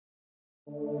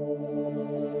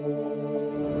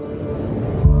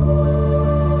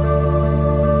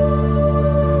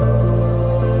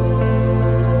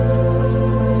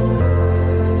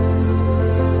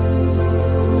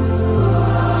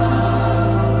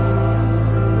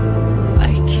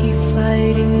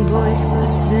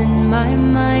Voices in my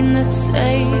mind that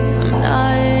say I'm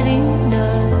not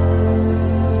enough.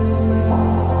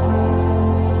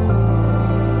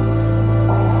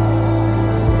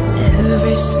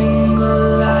 Every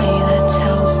single lie that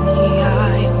tells me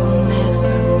I will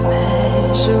never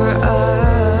measure up.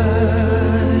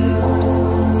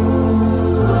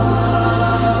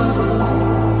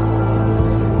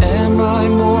 Am I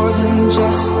more than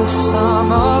just the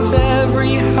sum of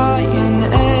every high and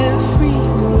every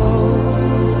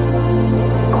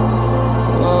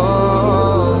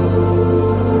low?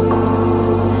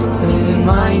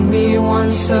 Remind me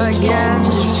once again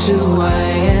just who I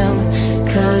am,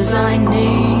 'cause I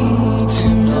need to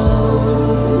know.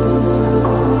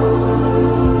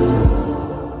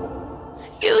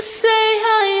 You say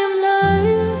I am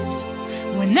loved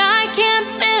when I can't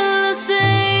feel a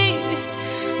thing.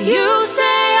 You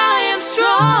say I am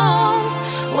strong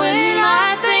when I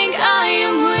think I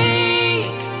am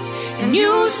weak. And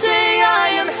you say I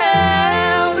am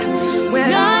held when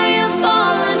I am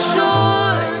fallen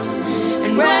short.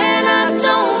 And when I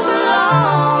don't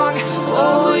belong,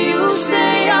 oh, you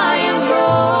say I am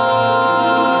yours.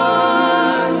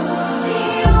 The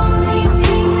only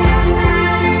thing that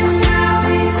matters now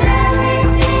is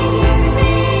everything you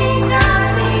think of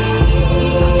me.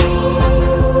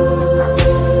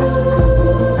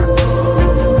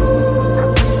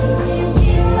 In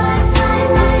you I find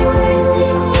my worth,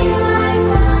 in you I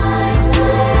find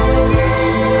my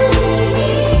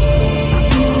identity.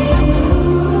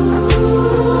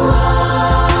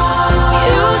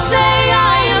 You say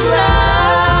I am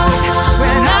loved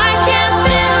when I can't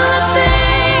feel a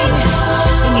thing.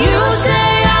 And you say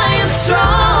I am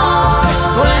strong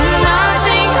when I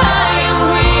think I am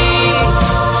weak.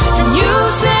 And you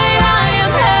say I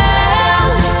am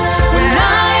held when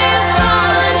I am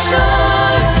fallen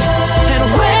short. And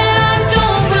when I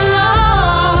don't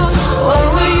belong, oh,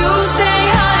 you say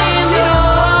I am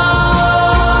yours.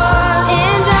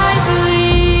 And I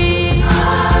believe,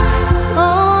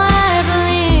 oh, I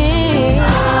believe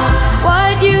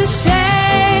what you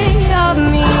say of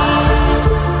me.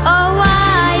 Oh,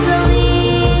 I believe.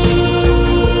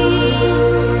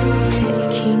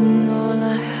 Taking all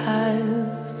I have,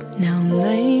 now I'm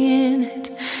laying it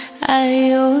at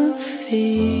your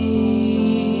feet.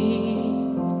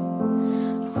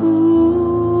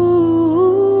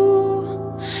 Ooh,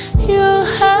 you'll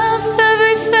have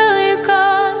every failure,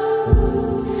 God.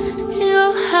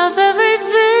 You'll have every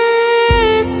victory.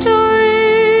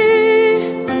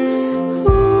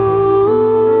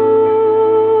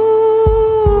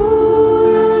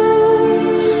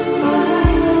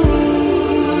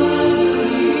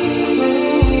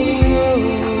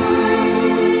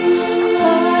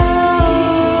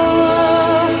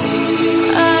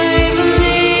 I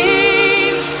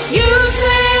believe. You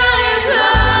say I am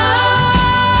loved.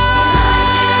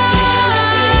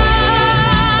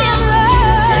 You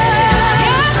say I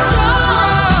am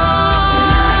strong.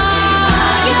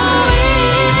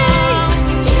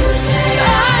 You say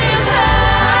I am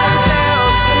held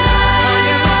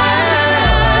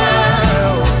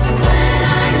when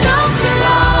I don't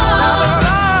belong.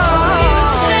 You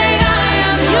say I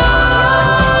am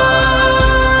yours.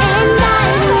 And I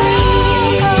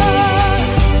believe,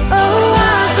 oh,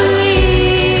 I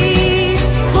believe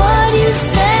what you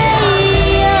say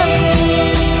of me.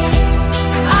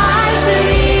 I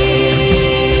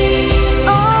believe,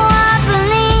 oh, I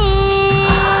believe,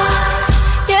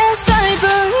 yes, I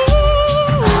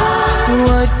believe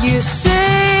what you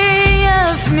say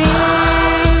of me.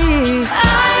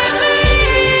 I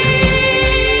believe,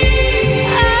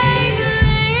 I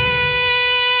believe.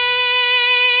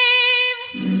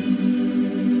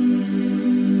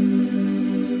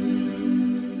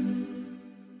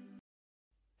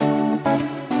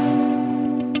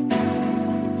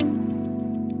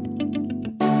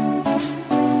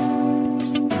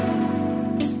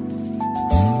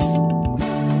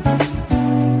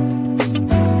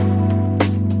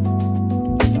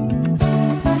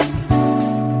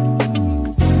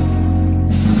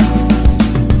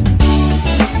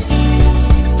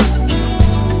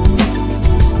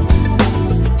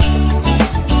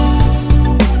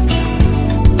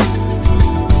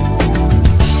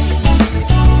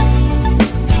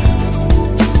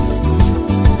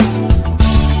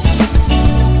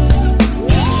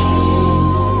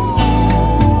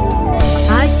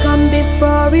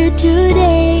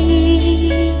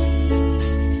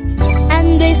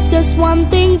 just one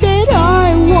thing that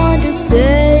I want to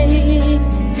say.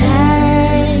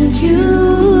 Thank you,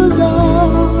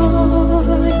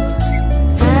 Lord.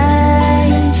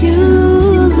 Thank you,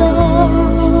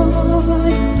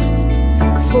 Lord,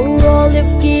 for all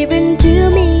you've given to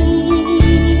me,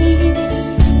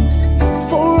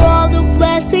 for all the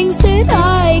blessings that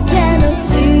I cannot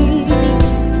see.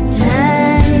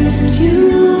 Thank you,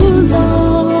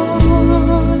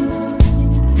 Lord.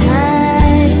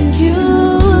 Thank you,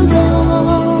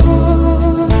 Lord.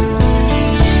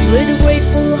 With a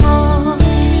grateful heart,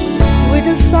 with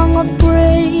a song of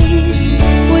praise,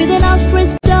 with an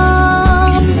outstretched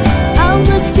arm, I'll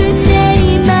bless your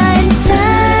name and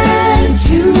thank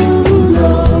you,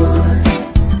 Lord.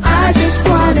 I just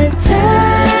wanna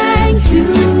thank you,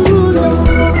 Lord.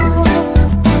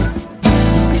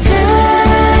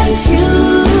 Thank you,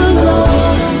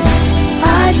 Lord.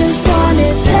 I just wanna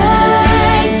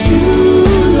thank you,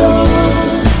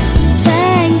 Lord.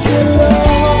 Thank you, Lord.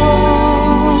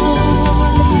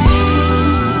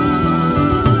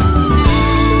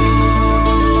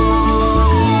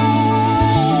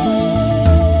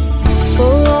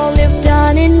 For all you've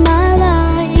done in my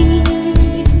life,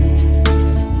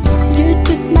 you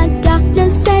took my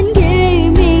darkness and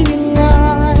gave me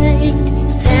light.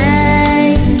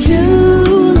 Thank you,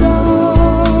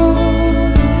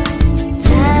 Lord.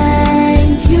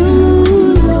 Thank you,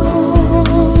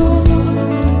 Lord.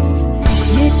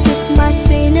 You took my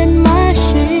sin and my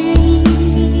shame.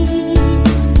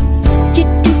 You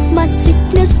took my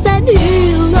sickness and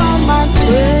healed all my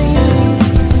pain.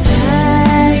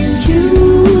 Thank you,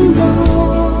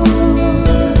 Lord.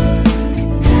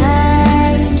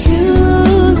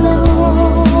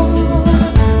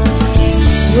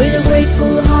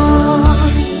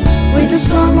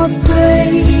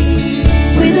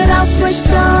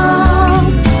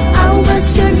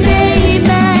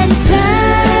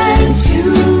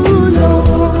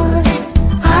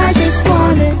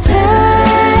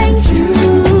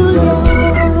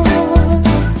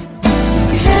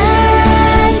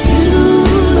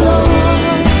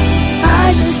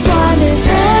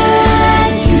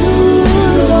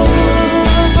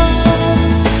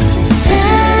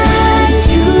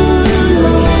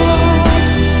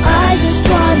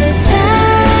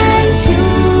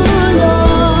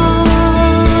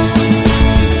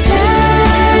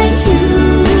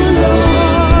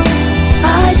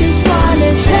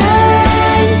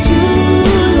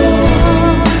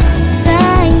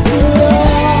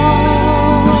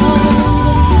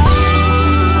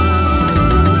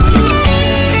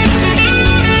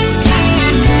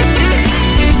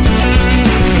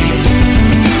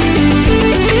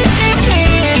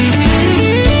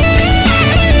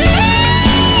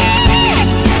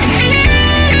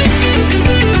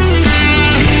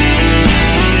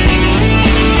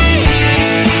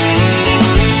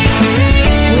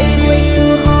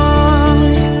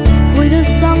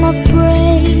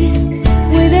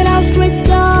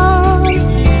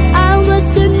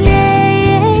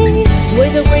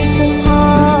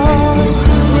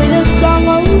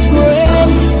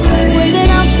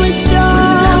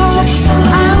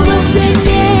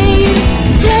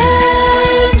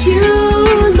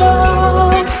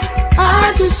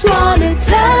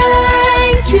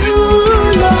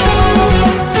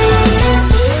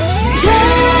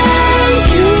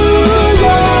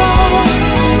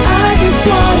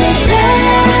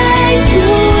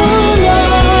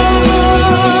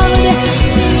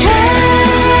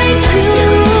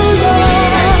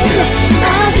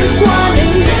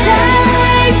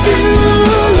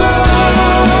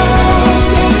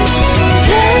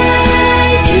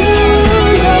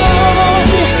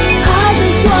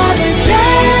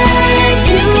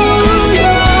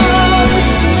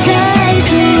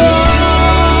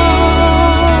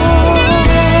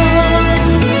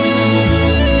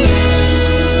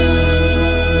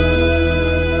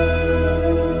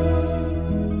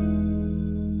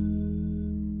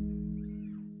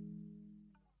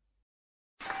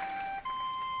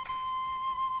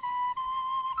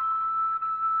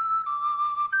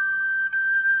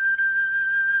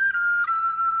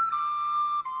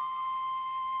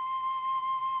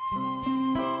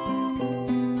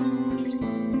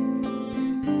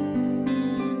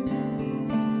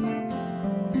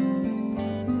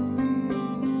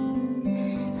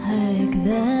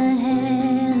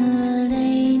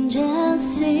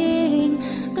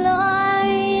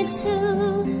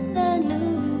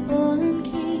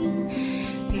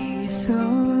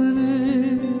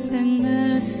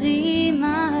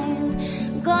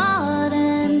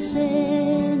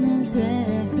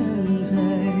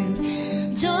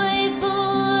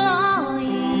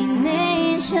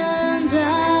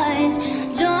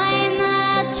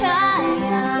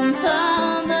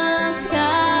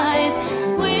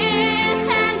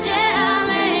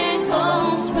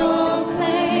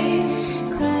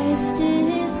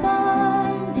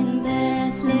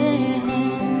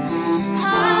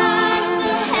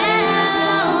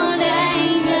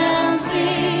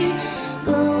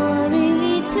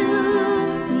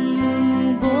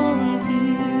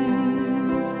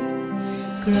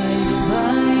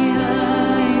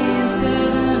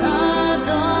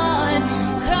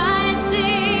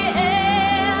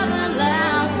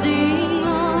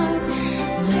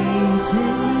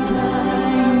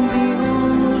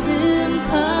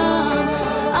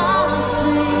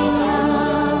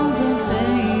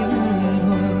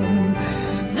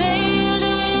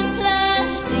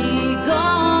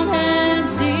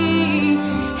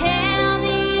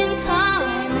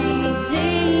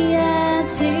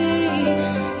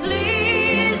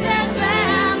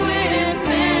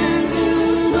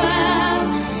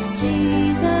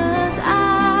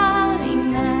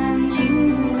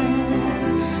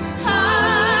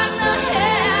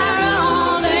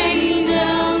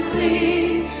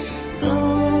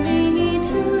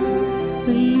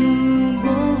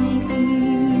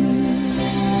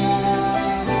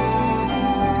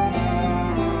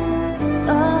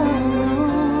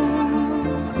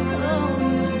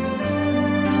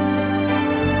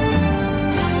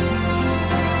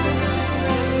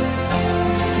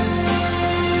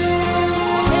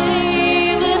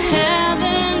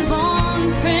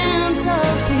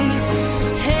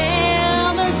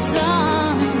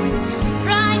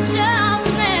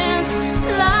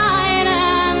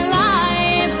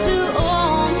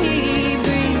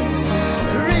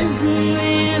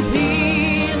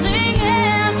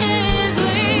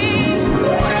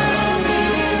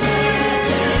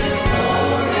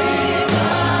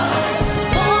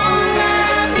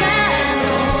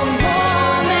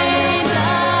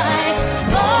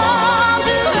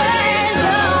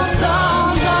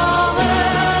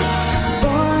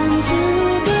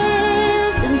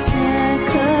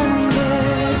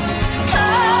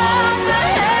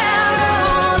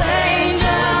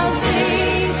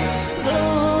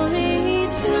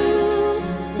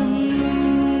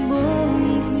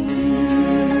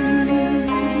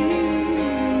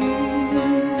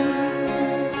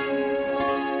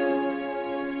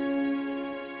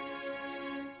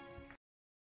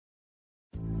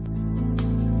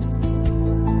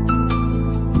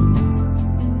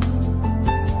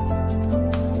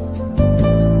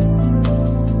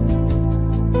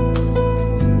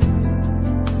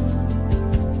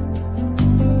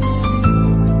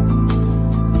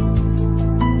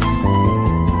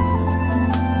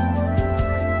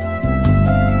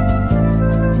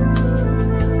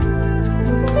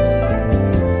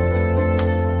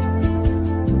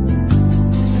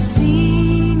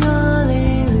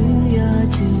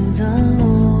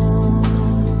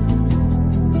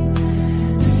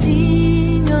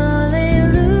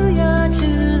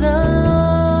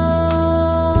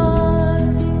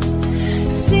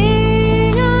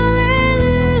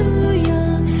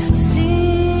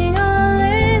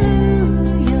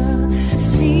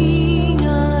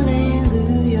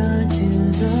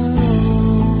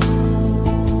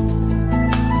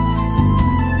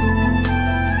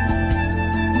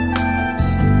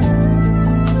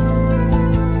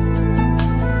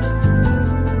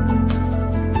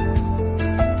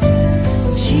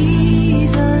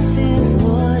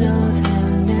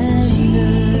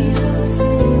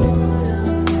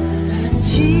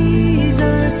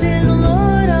 is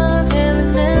Lord of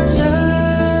heaven and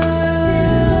earth.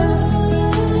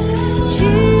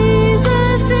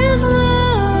 Jesus is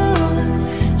Lord.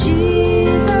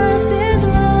 Jesus is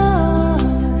Lord.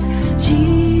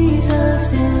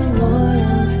 Jesus is Lord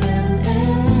of heaven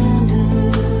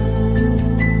and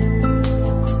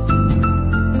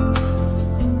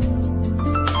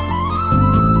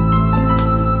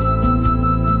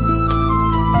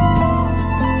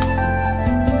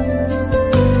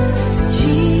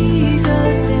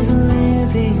Jesus is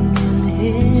living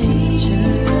in His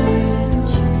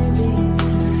church.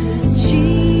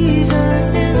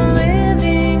 Jesus is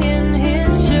living in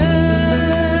His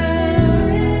church.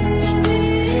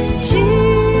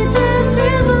 Jesus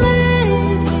is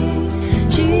living.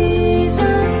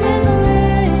 Jesus is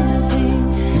living.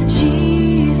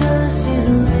 Jesus is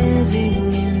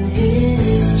living in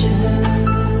His church.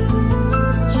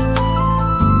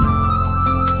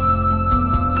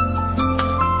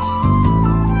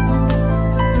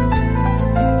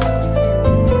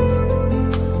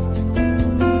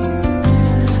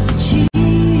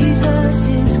 Jesus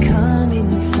is coming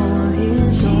for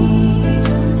His own.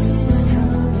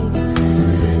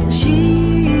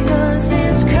 Jesus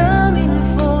is coming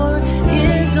for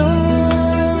His own.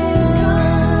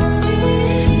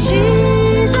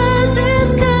 Jesus is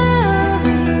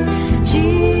coming.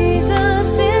 Jesus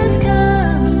is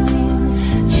coming.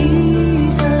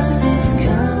 Jesus is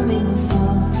coming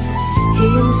for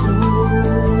His own.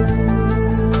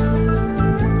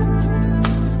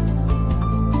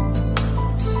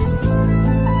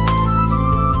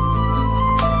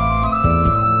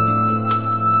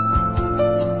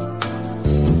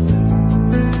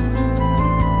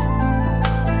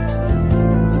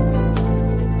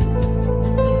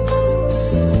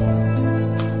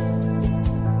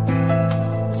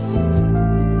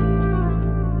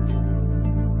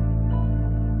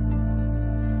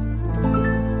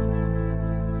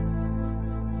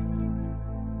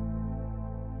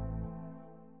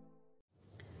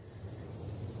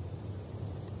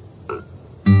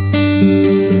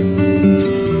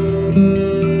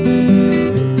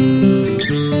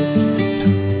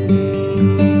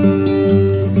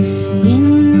 In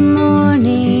the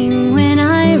morning when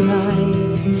I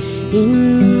rise, in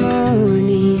the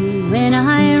morning when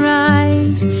I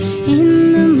rise,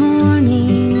 in the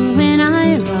morning when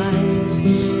I rise,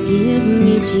 give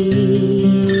me Jesus.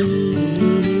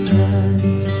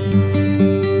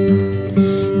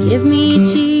 Give me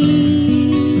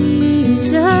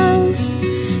Jesus.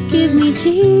 Give me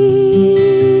Jesus.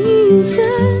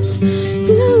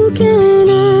 You can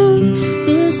have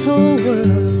this whole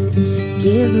world.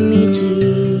 Give me Jesus.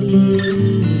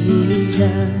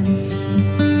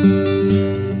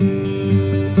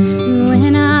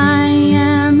 When I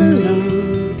am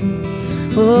alone,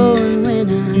 oh, and when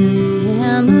I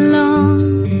am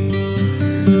alone,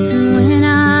 and when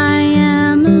I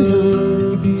am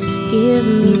alone, give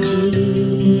me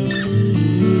Jesus.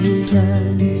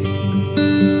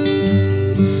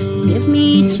 Give me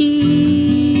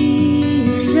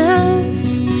Jesus.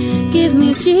 Give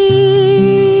me Jesus.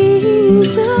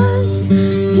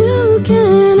 You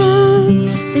can have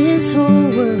this whole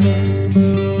world.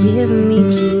 Give me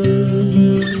Jesus.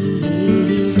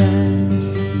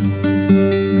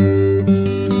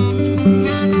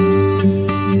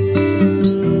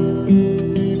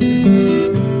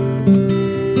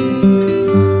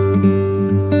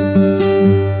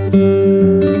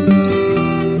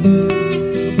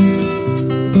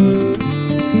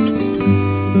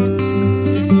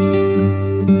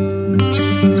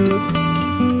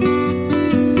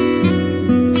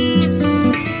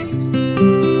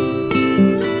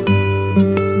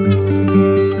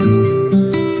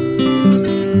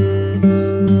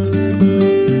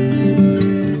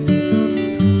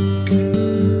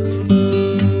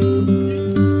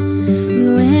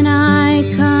 When I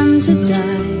come to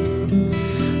die,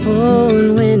 oh,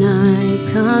 and when I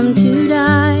come to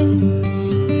die,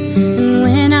 and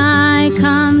when I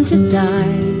come to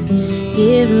die,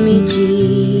 give me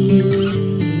Jesus.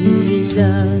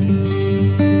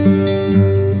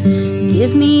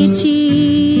 Give me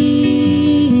Jesus.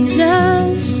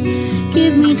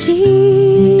 Give me Jesus.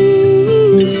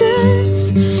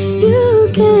 You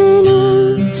can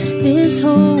have this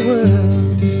whole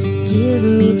world. Give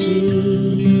me Jesus.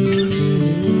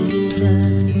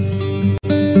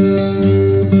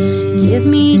 Give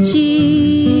me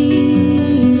Jesus.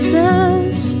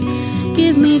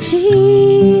 Give me Jesus.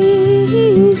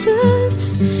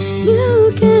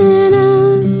 You can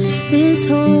have this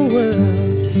whole world.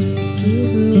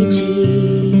 Give me Jesus.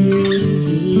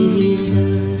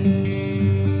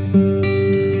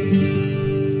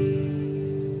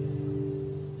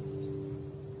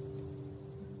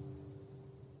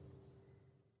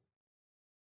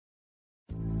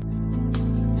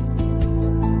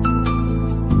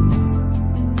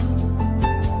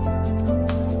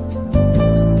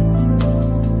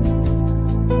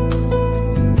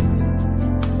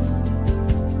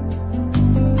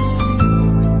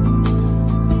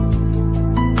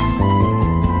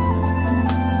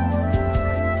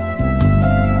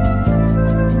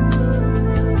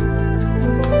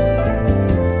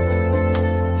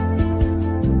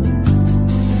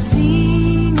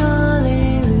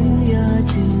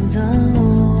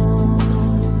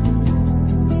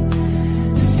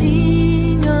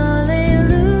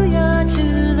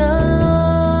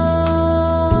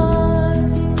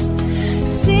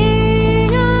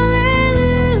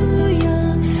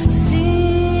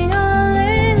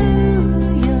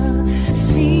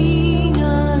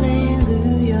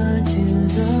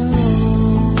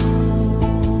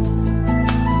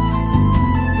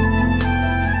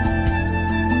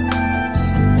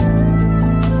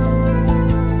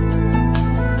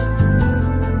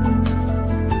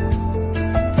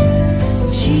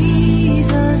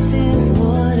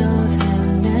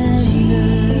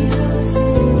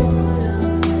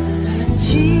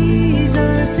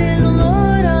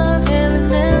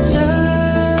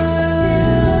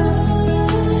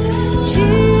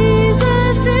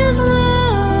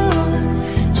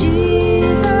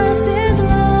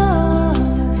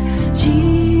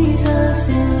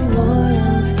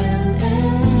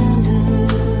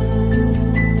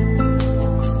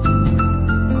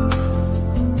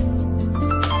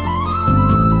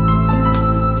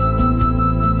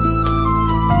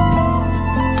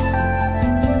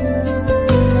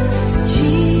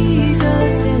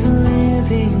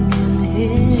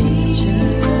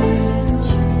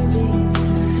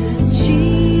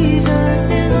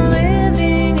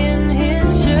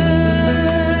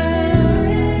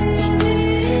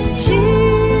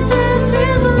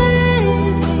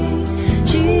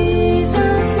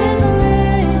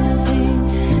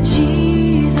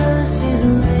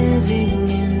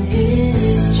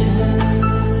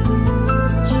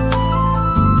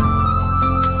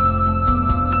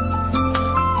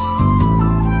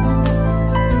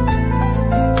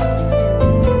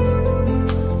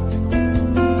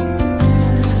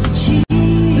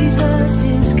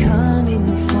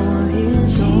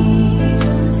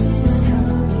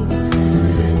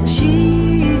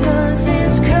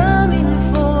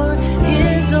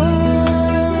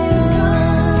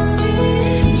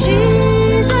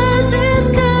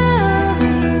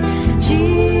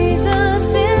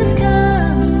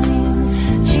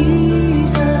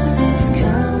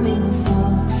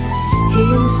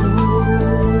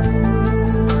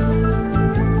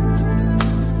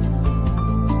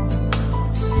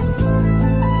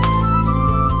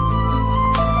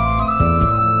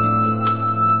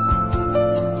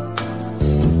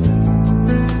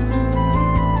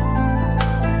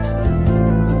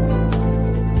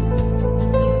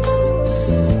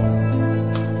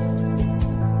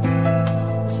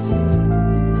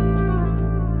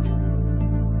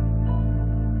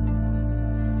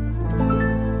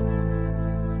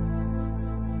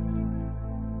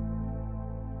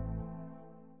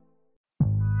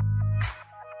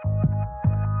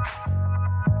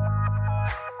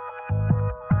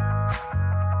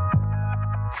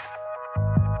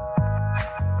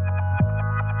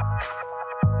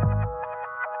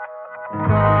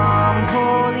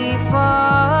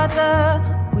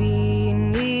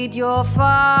 need your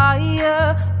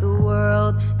fire. The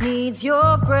world needs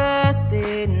your breath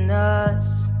in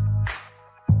us.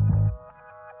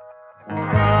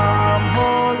 Come,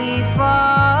 Holy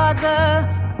Father,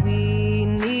 we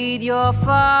need your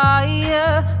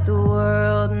fire. The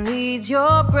world needs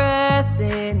your breath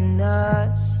in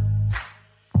us.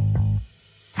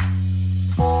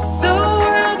 The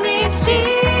world needs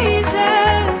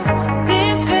Jesus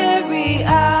this very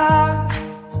hour.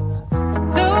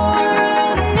 The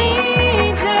world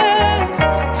needs us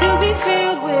to be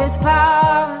filled with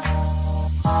power.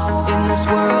 In this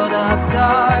world of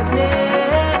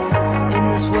darkness, in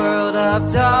this world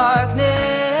of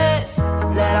darkness,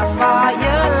 let our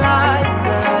fire light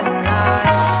the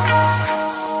night.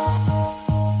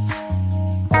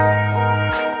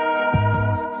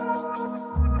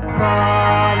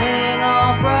 Calling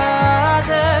all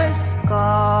brothers,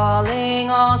 calling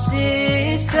all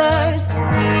sisters,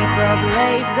 keep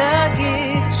ablaze the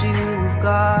gift you've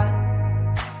got.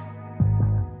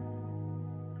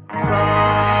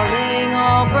 Calling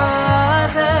all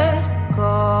brothers,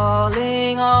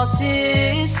 calling all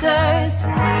sisters,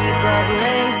 keep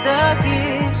ablaze the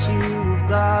gifts you've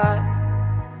got.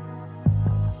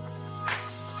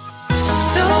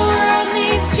 The world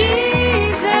needs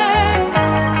Jesus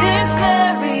this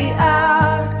very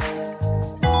hour.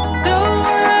 The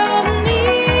world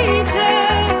needs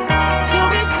us to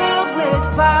be filled with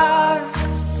power.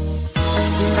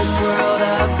 In this world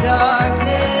of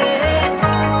darkness,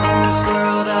 in this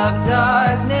world of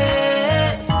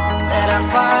darkness, let our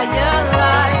fire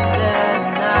light the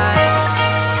night.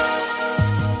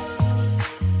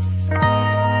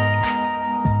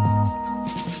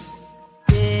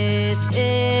 This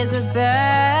is a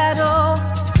battle,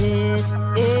 this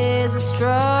is a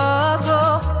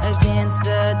struggle against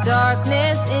the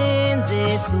darkness in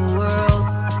this world.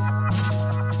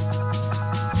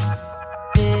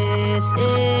 This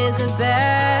is a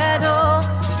battle,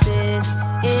 this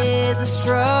is a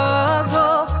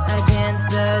struggle against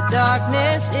the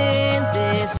darkness in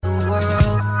this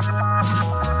world.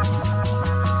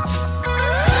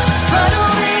 But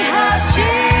we have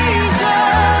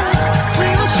Jesus, we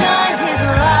will shine His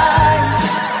light.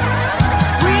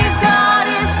 We've got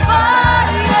His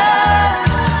fire,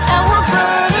 and we're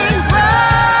burning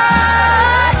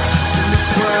bright. In this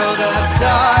world of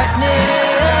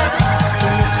darkness,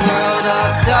 in this world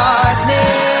of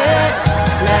darkness,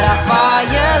 let our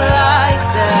fire light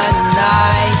the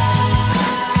night.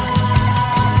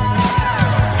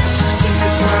 In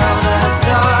this world of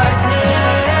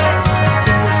darkness,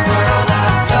 in this world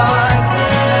of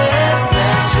darkness,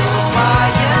 let your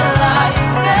fire light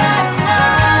the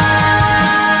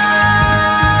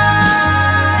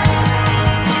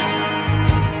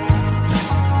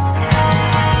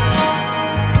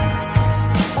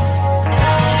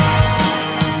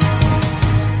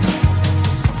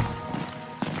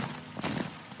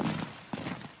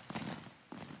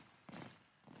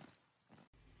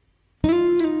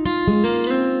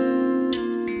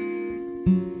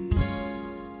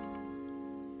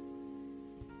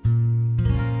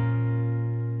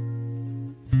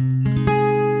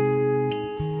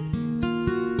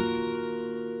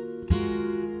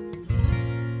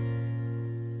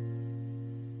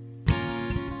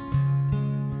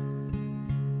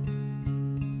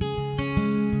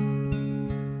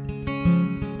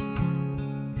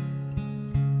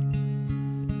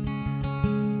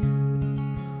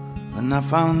When I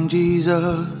found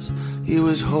Jesus, He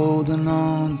was holding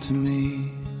on to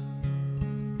me.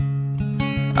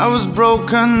 I was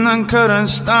broken and couldn't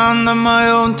stand on my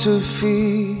own 2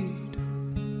 feet.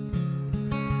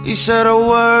 He said a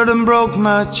word and broke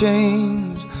my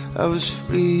chains. I was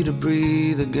free to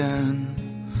breathe again.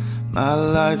 My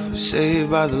life was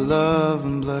saved by the love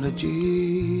and blood of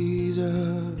Jesus.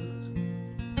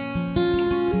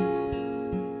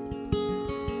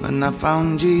 When I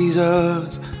found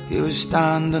Jesus, He was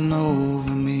standing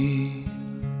over me.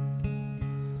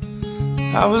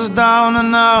 I was down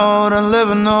and out and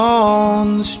living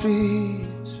on the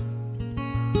streets,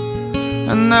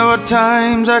 and there were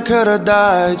times I could have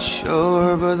died,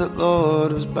 sure, but the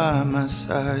Lord was by my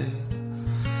side.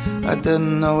 I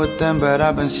didn't know it then, but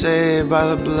I've been saved by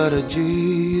the blood of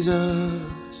Jesus.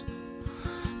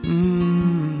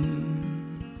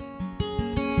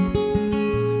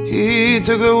 He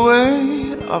took the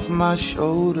weight off my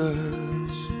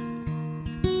shoulders.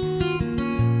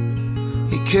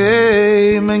 He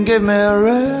came and gave me a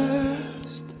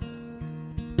rest.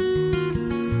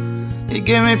 He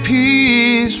gave me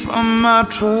peace from my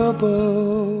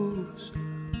troubles.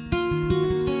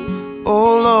 Oh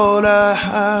Lord, I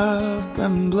have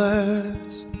been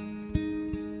blessed.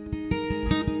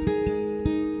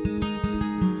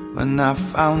 When I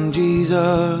found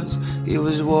Jesus, he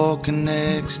was walking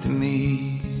next to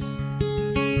me.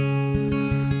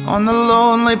 On the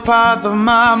lonely path of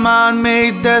my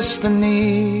man-made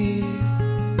destiny,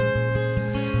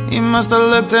 he must have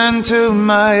looked into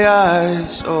my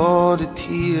eyes, saw the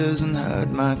tears and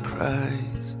heard my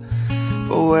cries.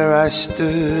 For where I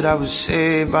stood, I was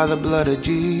saved by the blood of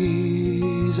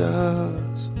Jesus.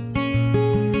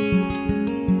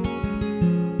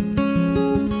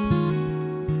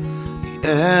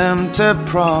 Empty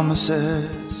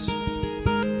promises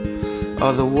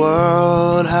of the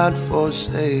world had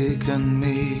forsaken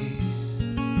me.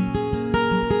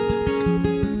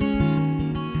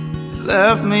 It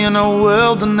left me in a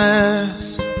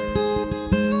wilderness.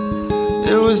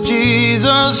 It was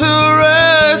Jesus who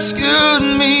rescued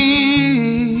me.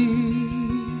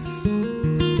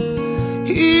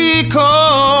 He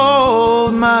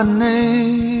called my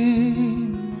name.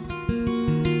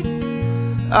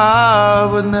 I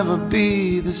would never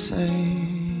be the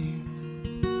same.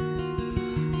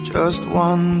 Just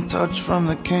one touch from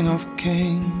the King of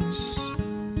Kings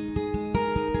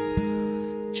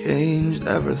changed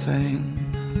everything.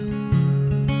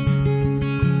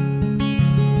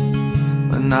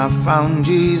 When I found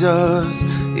Jesus,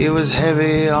 he was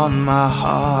heavy on my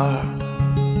heart.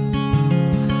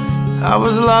 I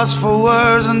was lost for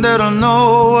words and didn't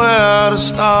know where to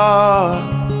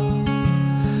start.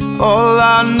 All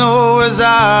I know is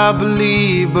I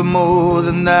believe, but more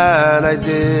than that I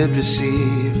did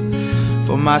receive.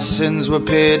 For my sins were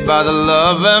paid by the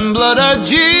love and blood of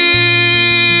Jesus.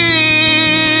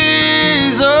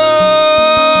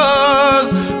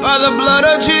 By the blood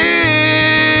of Jesus.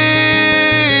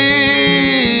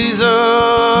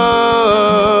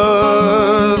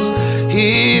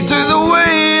 He took the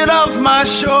weight off my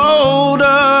shoulders.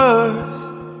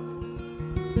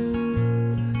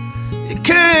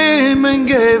 Came and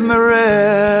gave me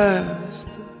rest.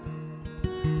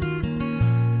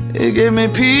 He gave me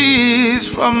peace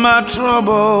from my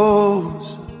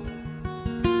troubles.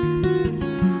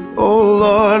 Oh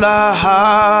Lord, I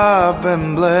have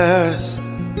been blessed.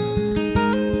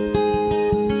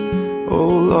 Oh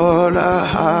Lord, I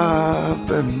have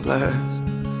been blessed.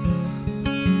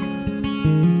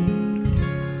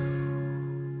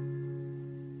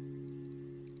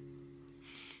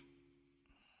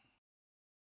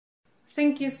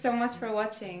 Thank you so much for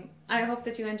watching. I hope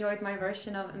that you enjoyed my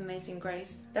version of Amazing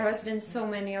Grace. There has been so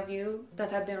many of you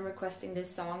that have been requesting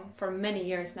this song for many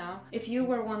years now. If you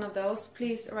were one of those,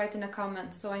 please write in a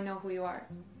comment so I know who you are.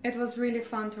 It was really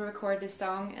fun to record this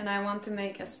song, and I want to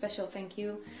make a special thank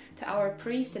you to our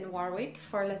priest in Warwick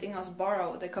for letting us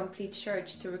borrow the complete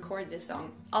church to record this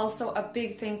song. Also a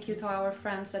big thank you to our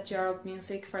friends at Gerald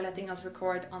Music for letting us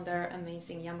record on their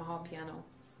amazing Yamaha piano.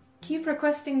 Keep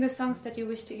requesting the songs that you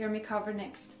wish to hear me cover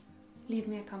next. Leave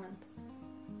me a comment.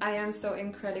 I am so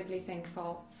incredibly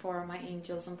thankful for my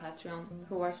angels on Patreon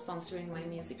who are sponsoring my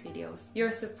music videos. Your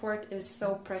support is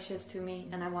so precious to me,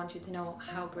 and I want you to know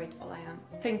how grateful I am.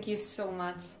 Thank you so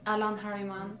much. Alan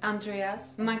Harriman, Andreas,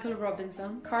 Michael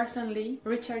Robinson, Carson Lee,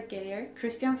 Richard Geyer,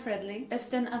 Christian Fredley,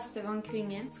 Esten Estevan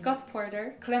Kvinge, Scott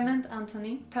Porter, Clement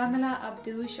Anthony, Pamela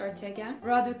Abdush Ortega,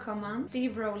 Radu Koman,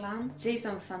 Steve Rowland,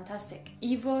 Jason Fantastic,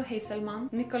 Ivo Hazelman,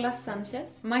 Nicolas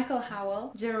Sanchez, Michael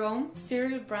Howell, Jerome,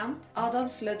 Cyril Brandt,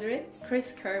 Adolf Ludritz,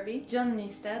 Chris Kirby, John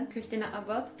Nisted, Christina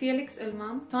Abbott, Felix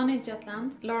Ullman, Tony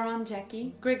Jutland, Lauren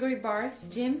Jackie, Gregory Bars,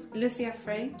 Jim, Lucia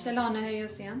Frey, Chelane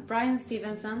Höjosén, Brian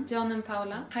Stevenson, John and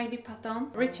Paula, Heidi Patton,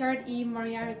 Richard E.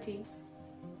 Moriarty.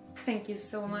 Thank you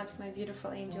so much, my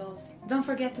beautiful angels. Don't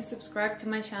forget to subscribe to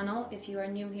my channel if you are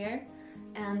new here,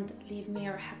 and leave me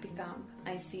your happy thumb.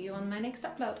 I see you on my next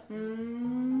upload.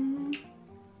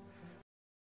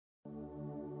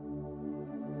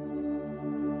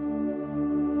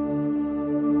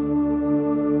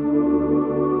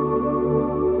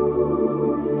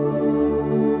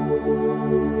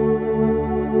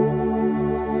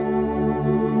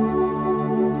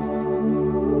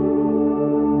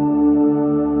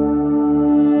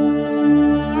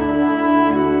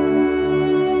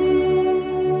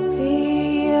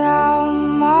 Be thou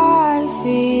my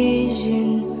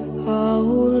vision, oh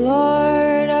Lord.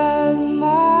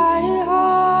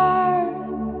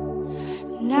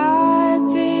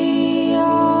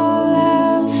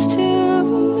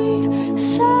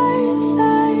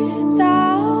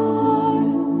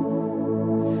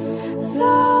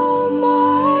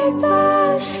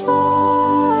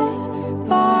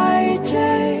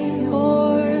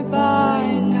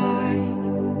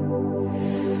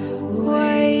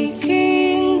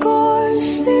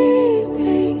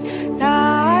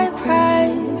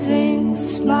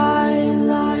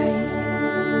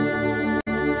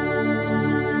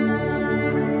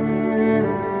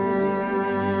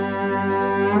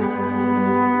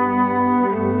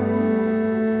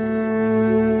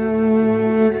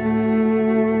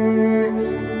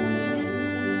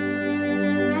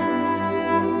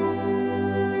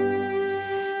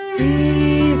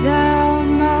 Be thou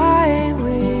my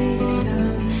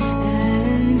wisdom,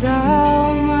 and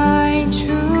thou my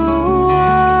true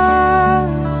word.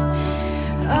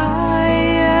 I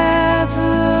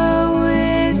ever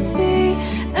with thee,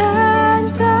 and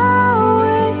thou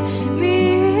with me,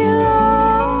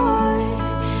 Lord.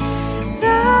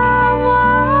 Thou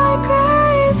my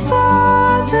great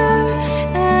Father,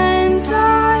 and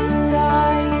I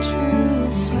thy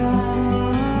true Son.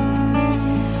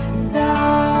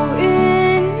 Thou in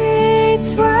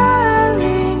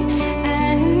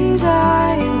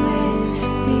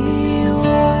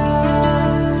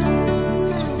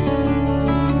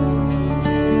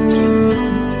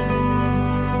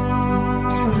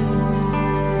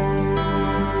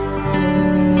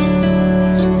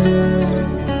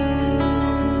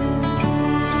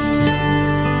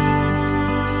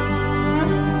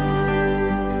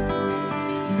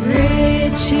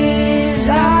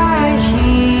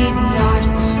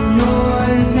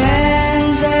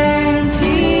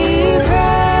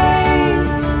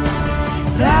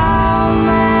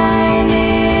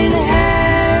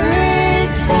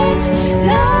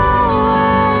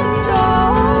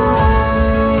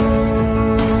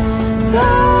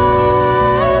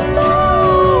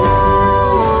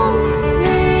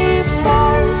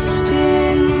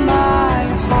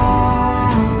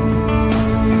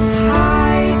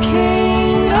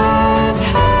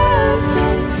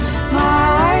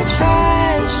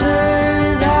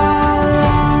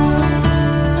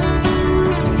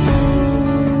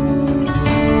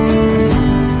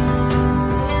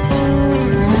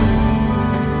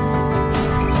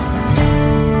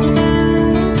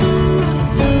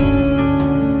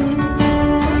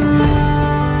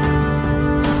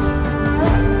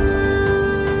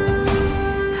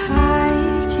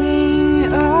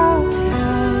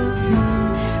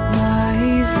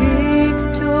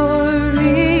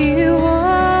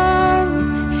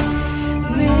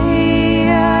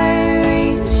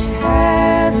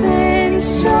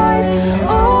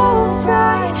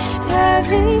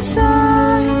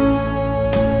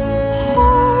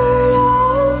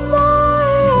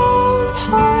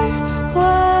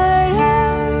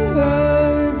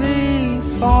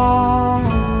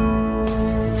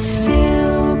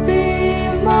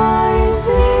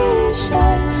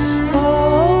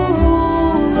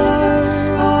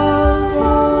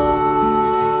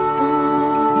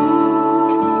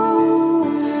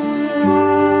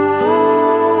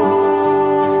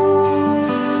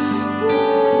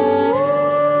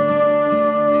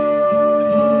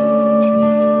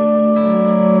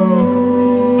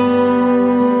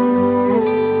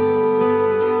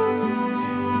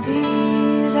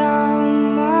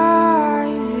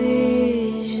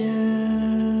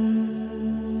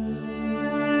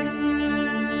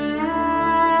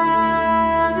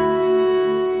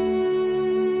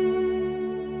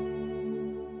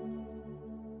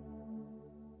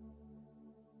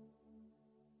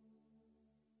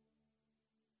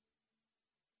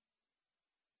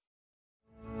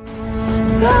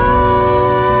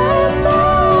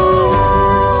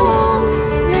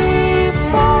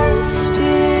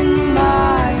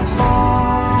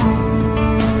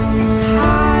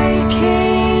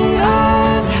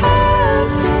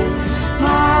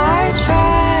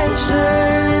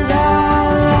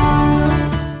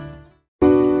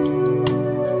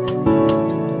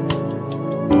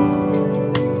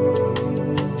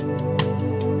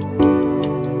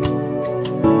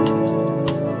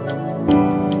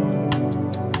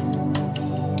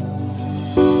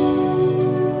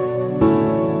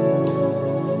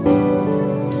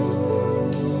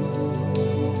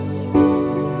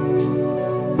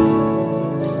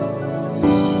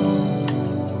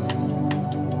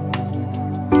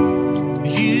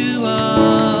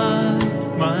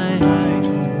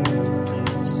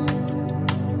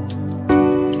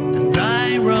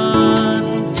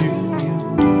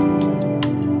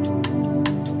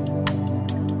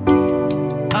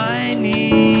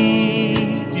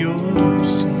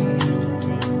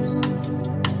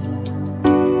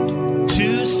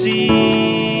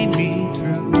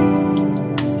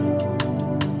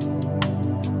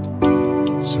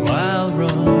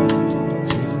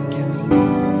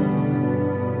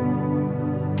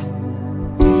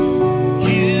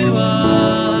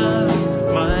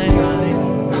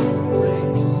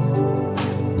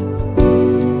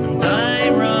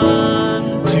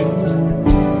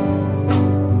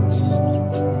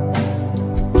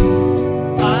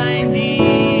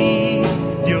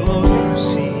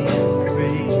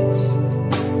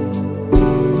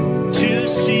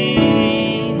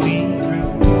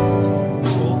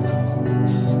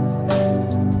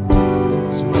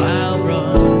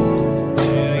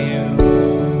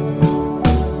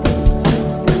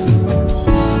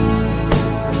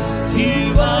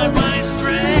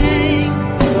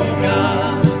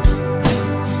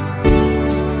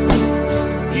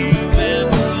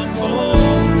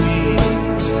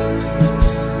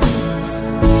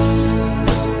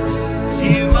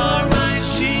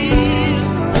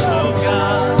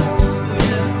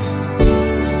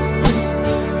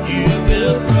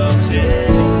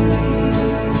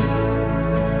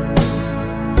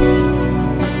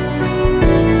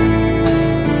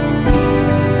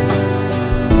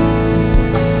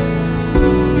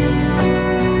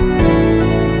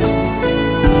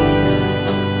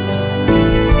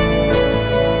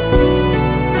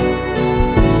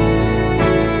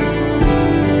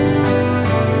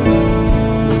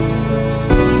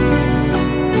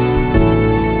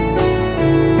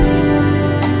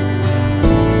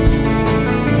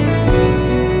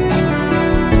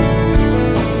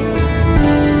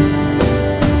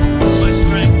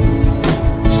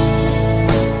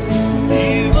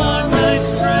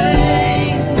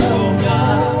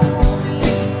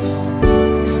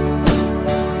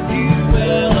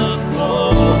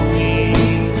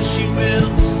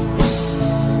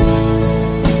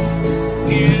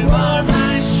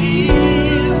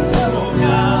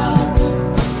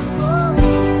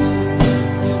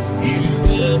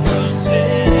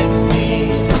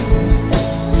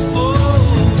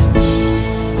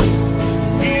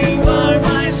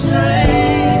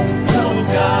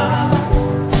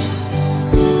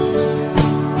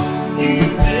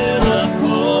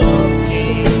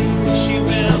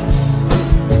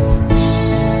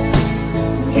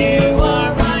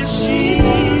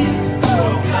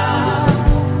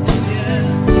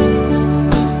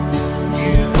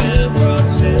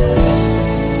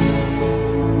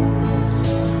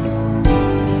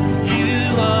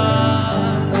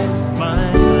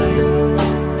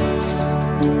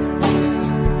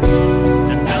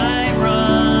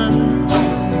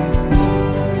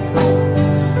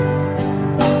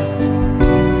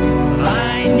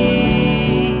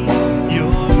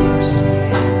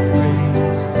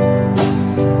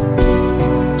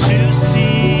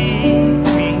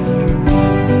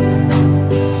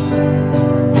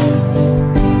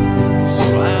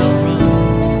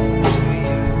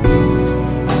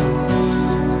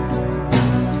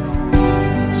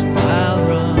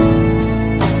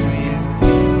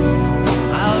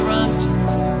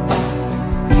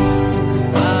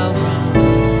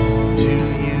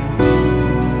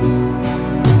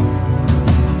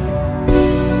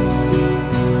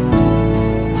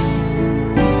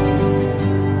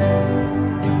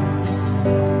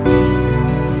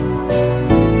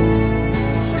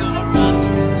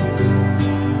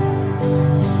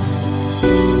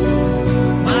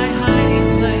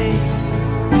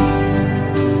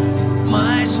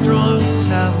strong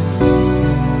tower.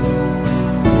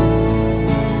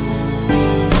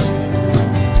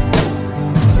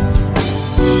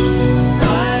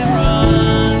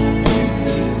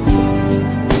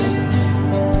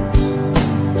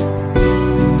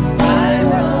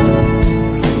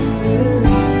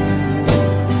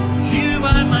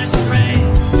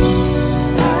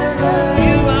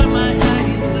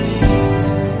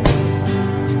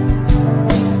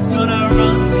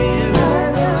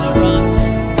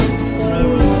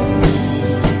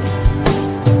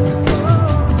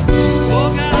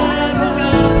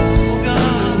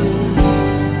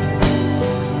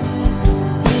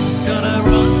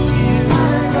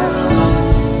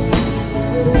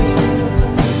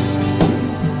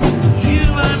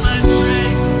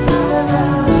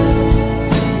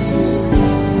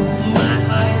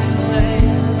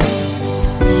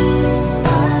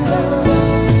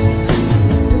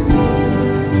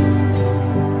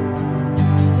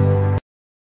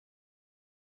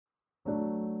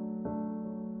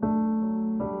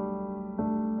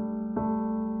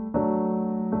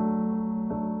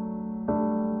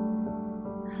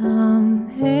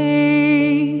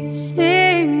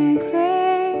 Amazing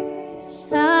grace,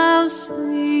 how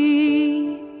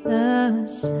sweet the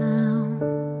sound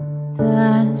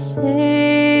that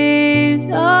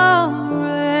saved a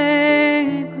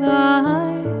wretch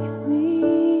like me.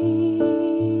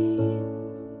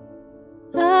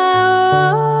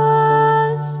 I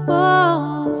was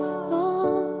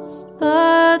lost,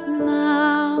 but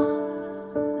now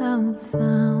I'm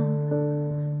found.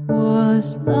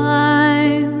 Was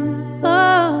blind,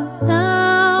 but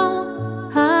now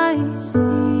I see.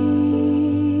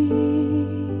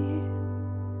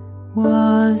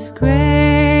 Was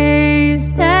grace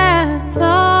that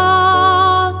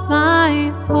taught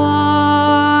my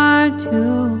heart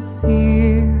to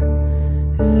fear,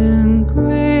 and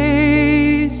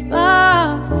grace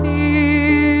my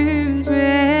fears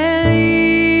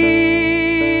relieve.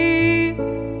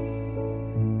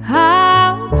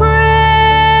 How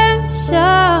precious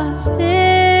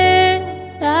did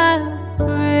that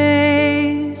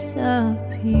grace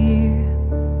appear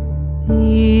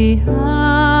the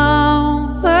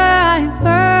hour I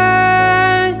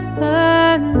first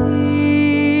believed.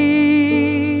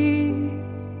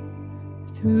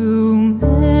 Through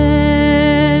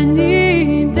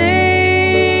many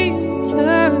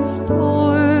dangers,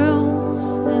 toils,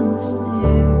 and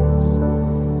snares,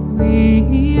 we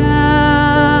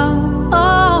have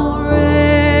already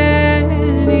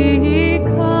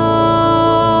come.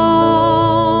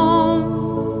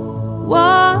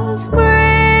 Was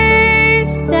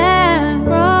grace that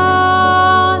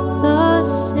brought the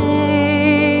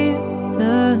saved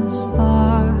thus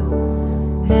far,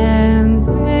 and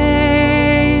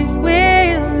grace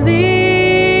will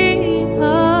lead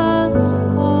us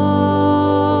home.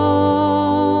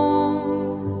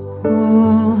 Oh,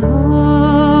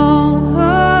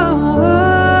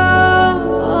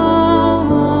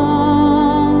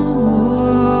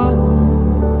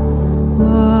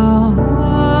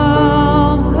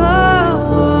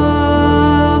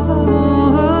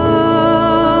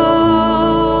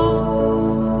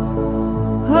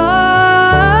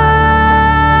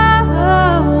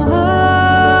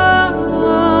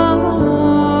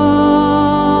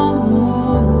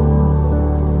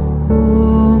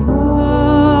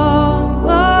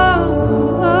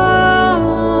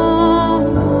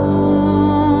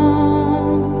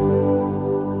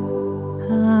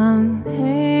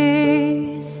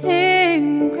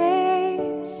 amazing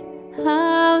grace,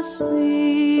 how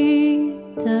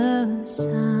sweet the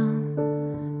sound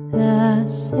that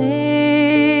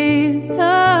saved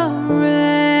a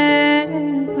wretch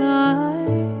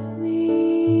like me.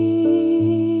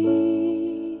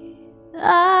 I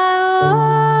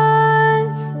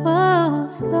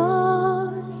was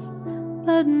lost,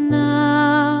 but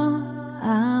now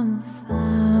I'm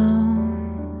found.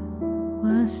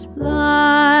 Was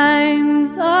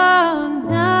blind, but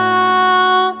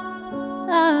now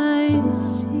I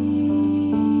see.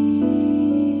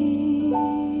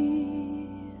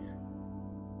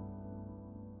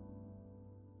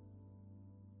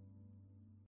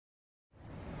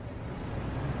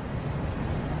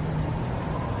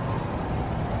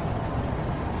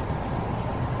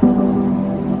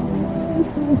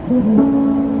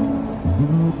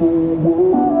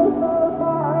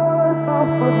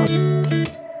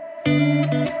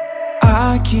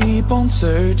 I keep on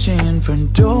searching for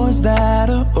doors that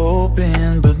are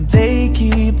open, but they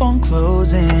keep on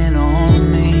closing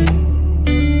on me.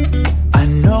 I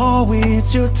know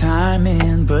it's your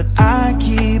timing, but I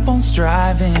keep on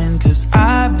striving, 'cause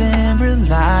I've been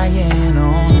relying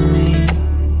on me.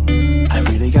 I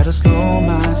really got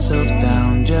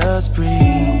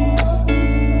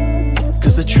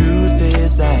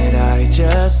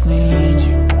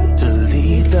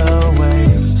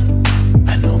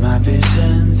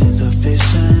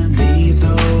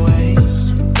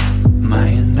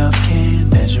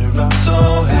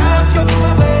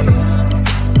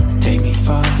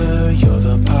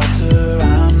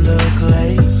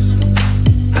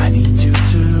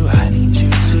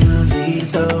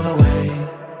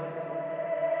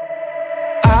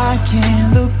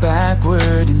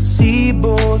word and see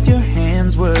both your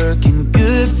hands working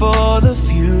good for the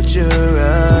future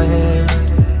ahead.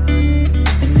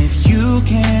 And if you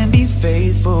can be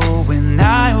faithful when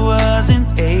I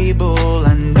wasn't able,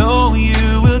 I know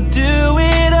you will do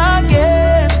it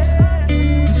again.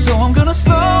 So I'm gonna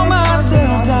slow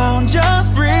myself down,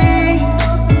 just breathe.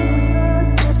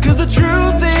 Cause the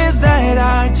truth is that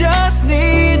I just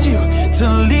need you to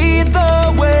lead the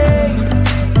way.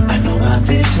 I know my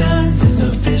vision's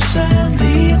insufficient,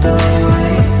 lead the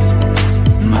way.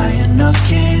 My enough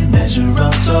can't measure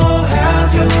up, so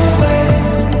have your way.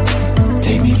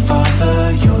 Take me farther,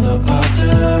 you're the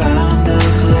potter, I'm the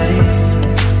clay.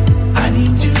 I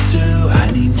need you to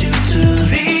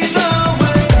lead the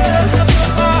way.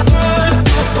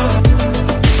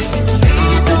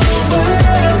 Lead the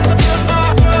way.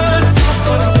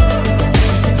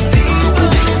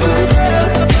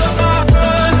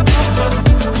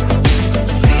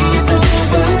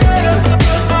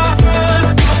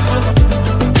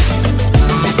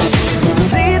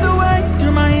 Lead the way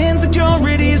through my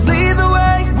insecurities, lead the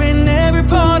way when every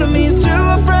part of me is too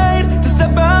afraid to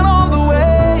step out on the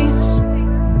waves.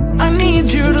 I need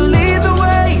you to lead the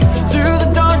way through the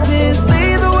darkness,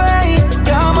 lead the way.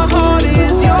 God, my heart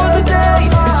is yours today,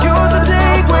 it's yours to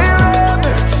take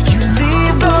wherever you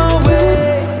lead the way.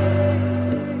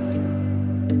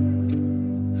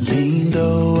 Lead the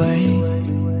way.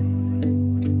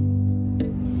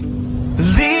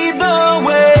 Lead the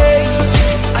way.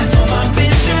 I know my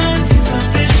vision's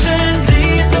insufficient,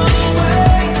 lead the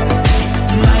way.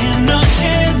 My enough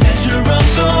can't measure up,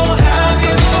 so have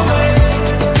your way.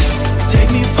 Take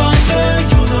me farther,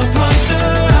 you're the potter,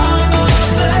 I'm the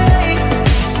clay.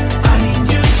 I need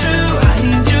you to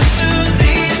lead the way.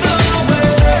 Lead the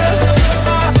way.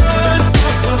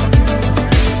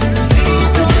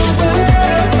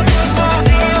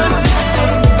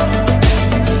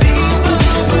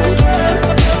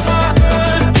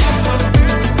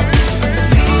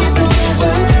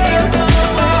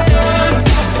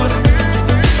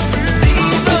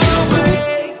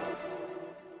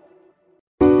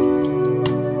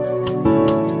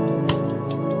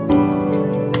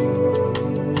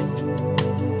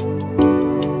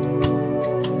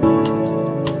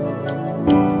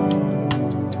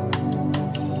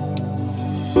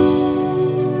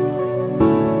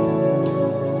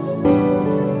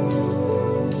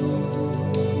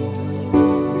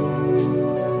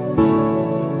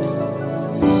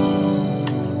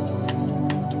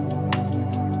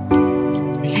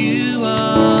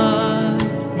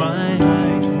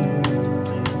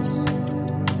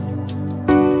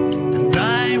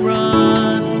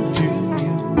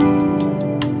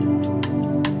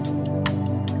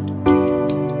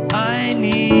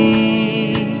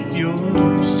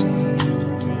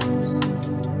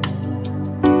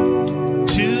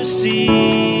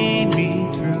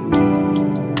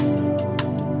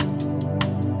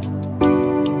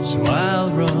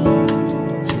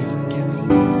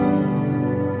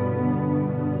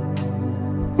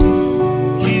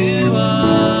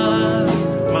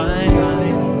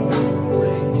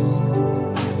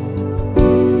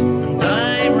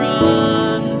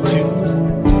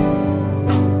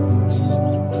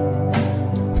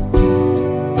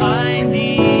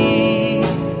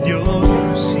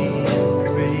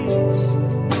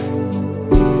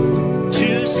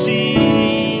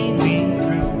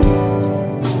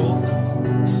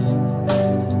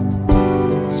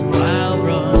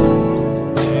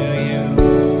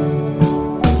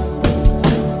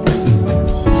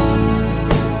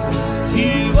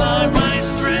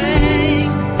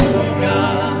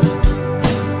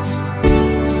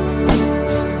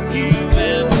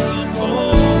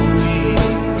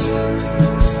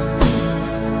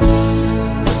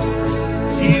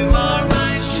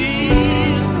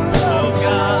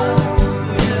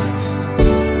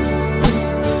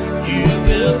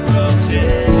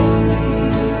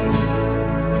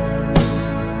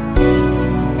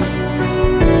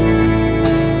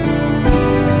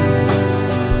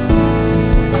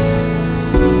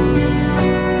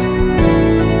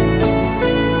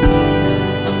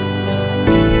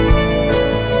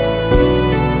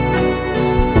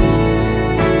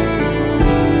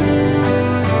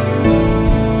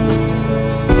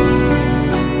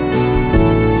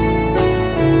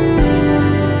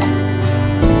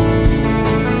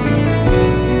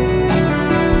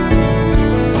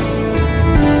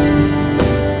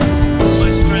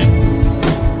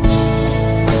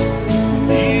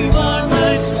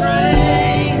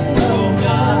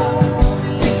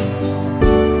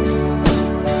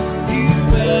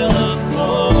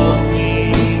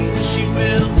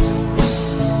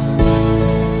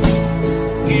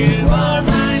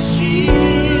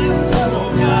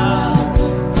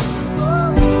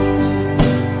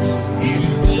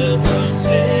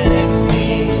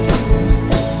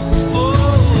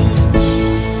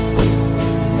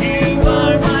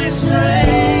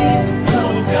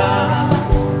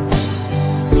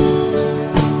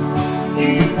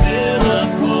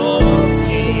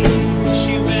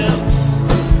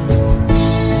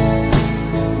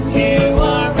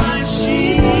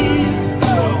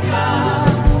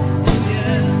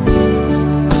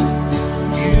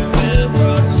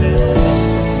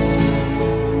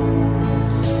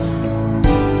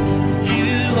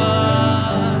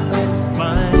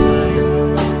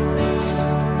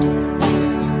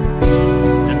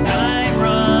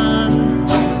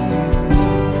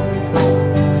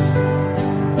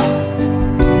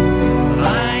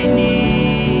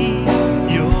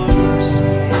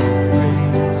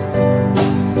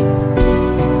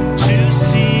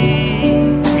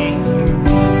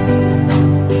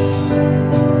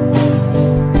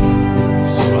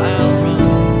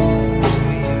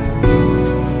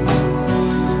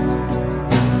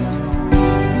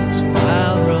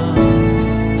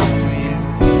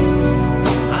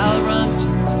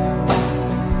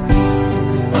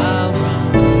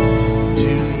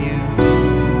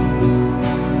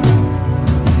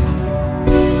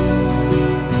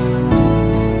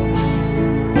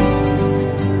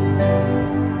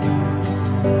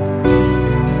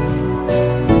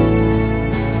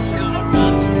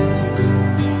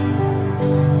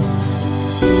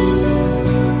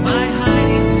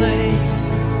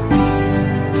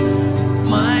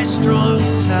 strong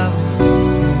tower.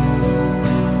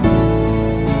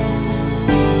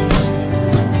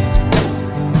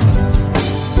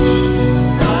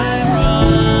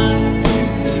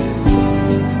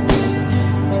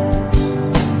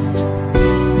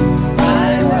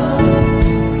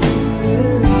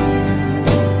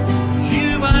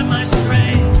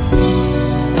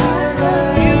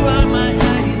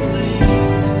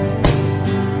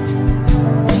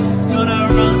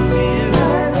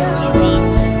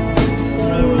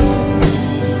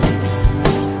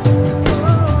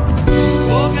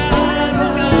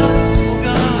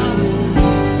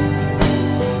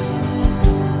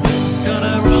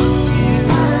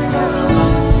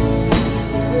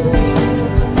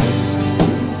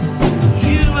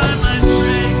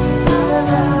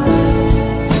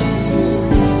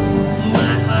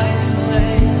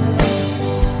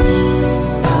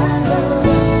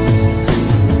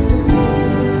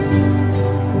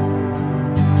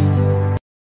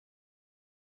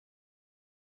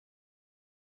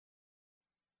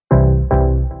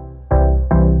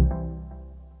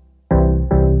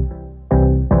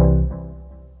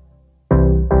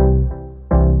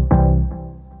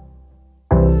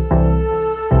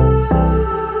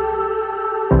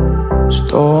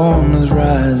 Storm is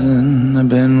rising, I've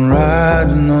been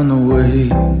riding on the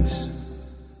waves.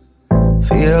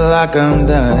 Feel like I'm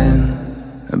dying,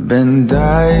 I've been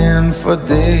dying for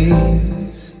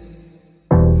days.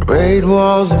 Great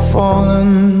walls are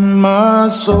falling, my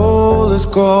soul is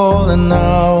calling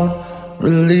out,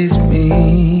 release me.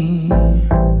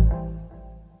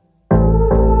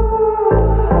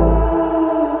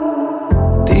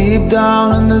 Deep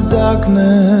down in the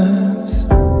darkness,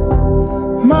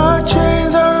 my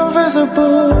chains are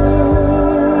invisible.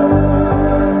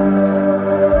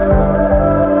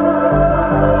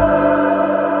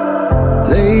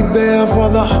 Laid bare for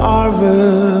the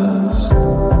harvest,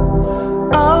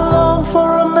 I long for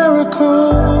a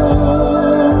miracle.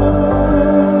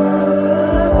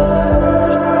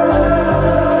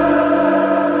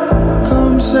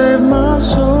 Come save my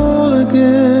soul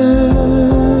again.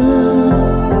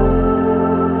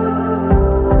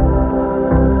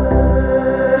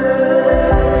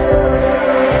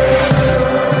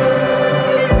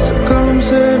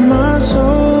 Save my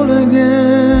soul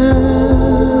again.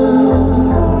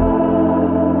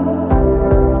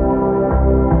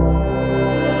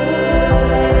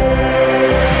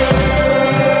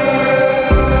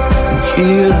 I'm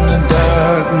here in the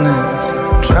darkness,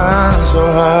 trying so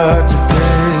hard to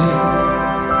pray.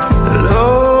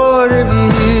 Lord, if you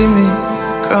hear me,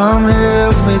 come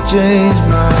help me change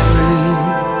my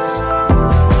ways.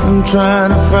 I'm trying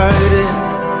to fight it,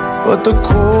 but the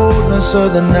coldness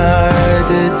of the night,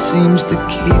 it seems to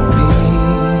keep me.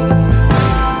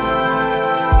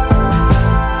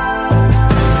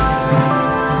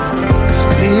 Cause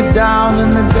deep down in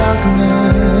the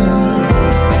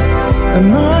darkness, and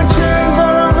my chains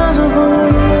are invisible.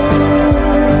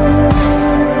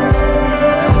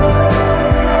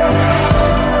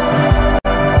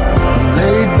 I'm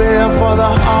laid bare for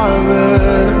the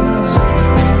harvest,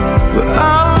 but I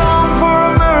long for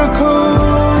a miracle.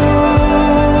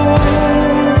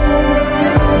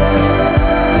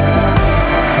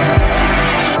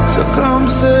 So come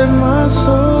save my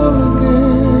soul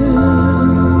again.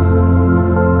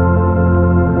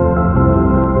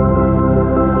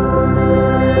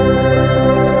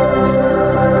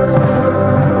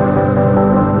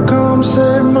 Come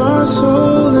save my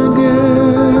soul again.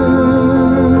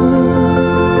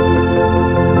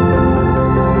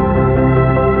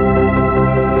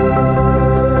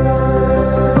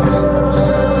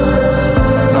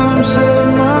 Come save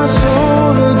my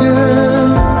soul again.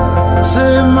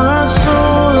 Save my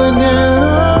soul again.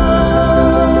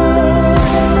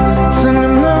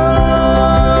 Singing love.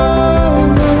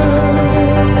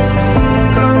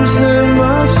 Come save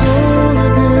my soul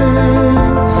again.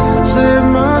 Save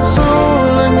my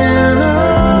soul again.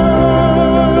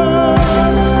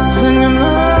 Singing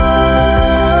love.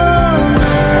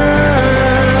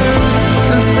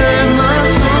 And save my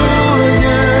soul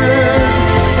again.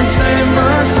 And save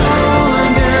my soul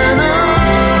again.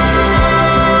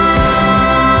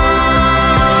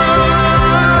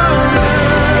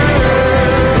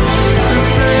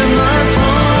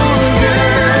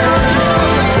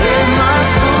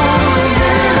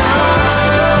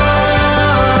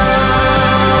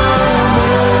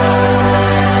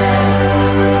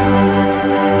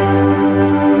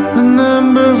 And then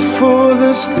before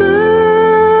the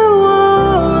still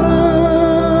waters,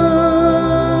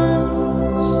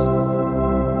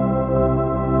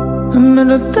 amid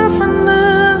a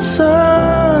deafening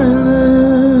silence,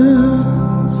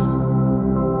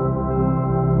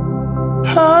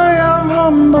 I am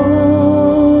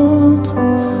humbled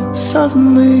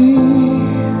suddenly.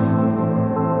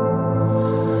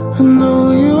 I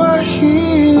know you are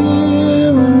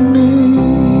here with me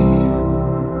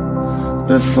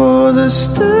before the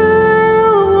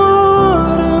still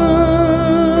waters,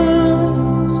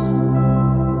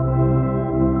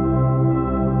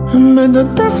 amid the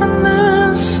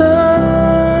deafening silence.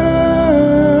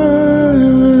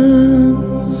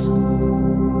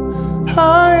 I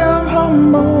am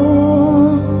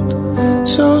humbled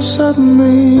so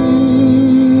suddenly,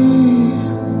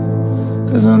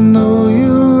 'cause I know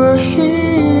you are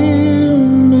here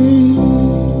with me.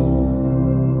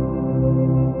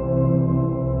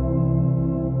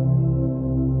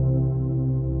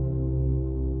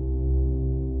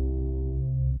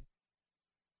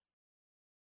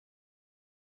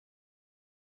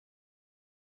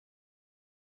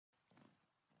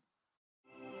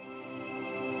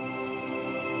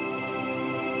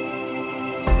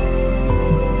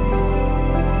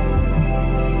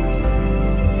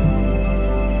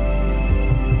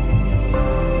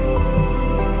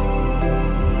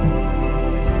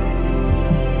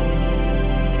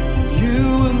 You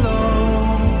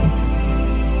alone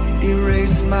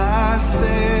erase my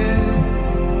sin.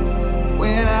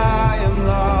 When I am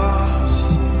lost,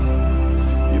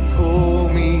 you pull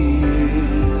me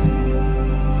in.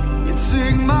 You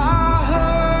take my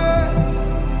hurt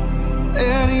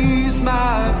and ease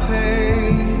my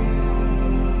pain.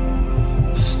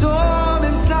 The storm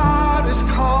inside is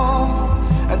calm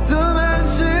at the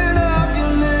mention of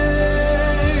your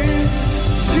name.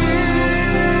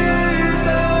 Jesus,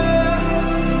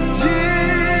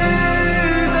 Jesus,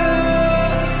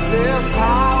 there's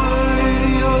power in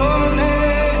your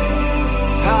name.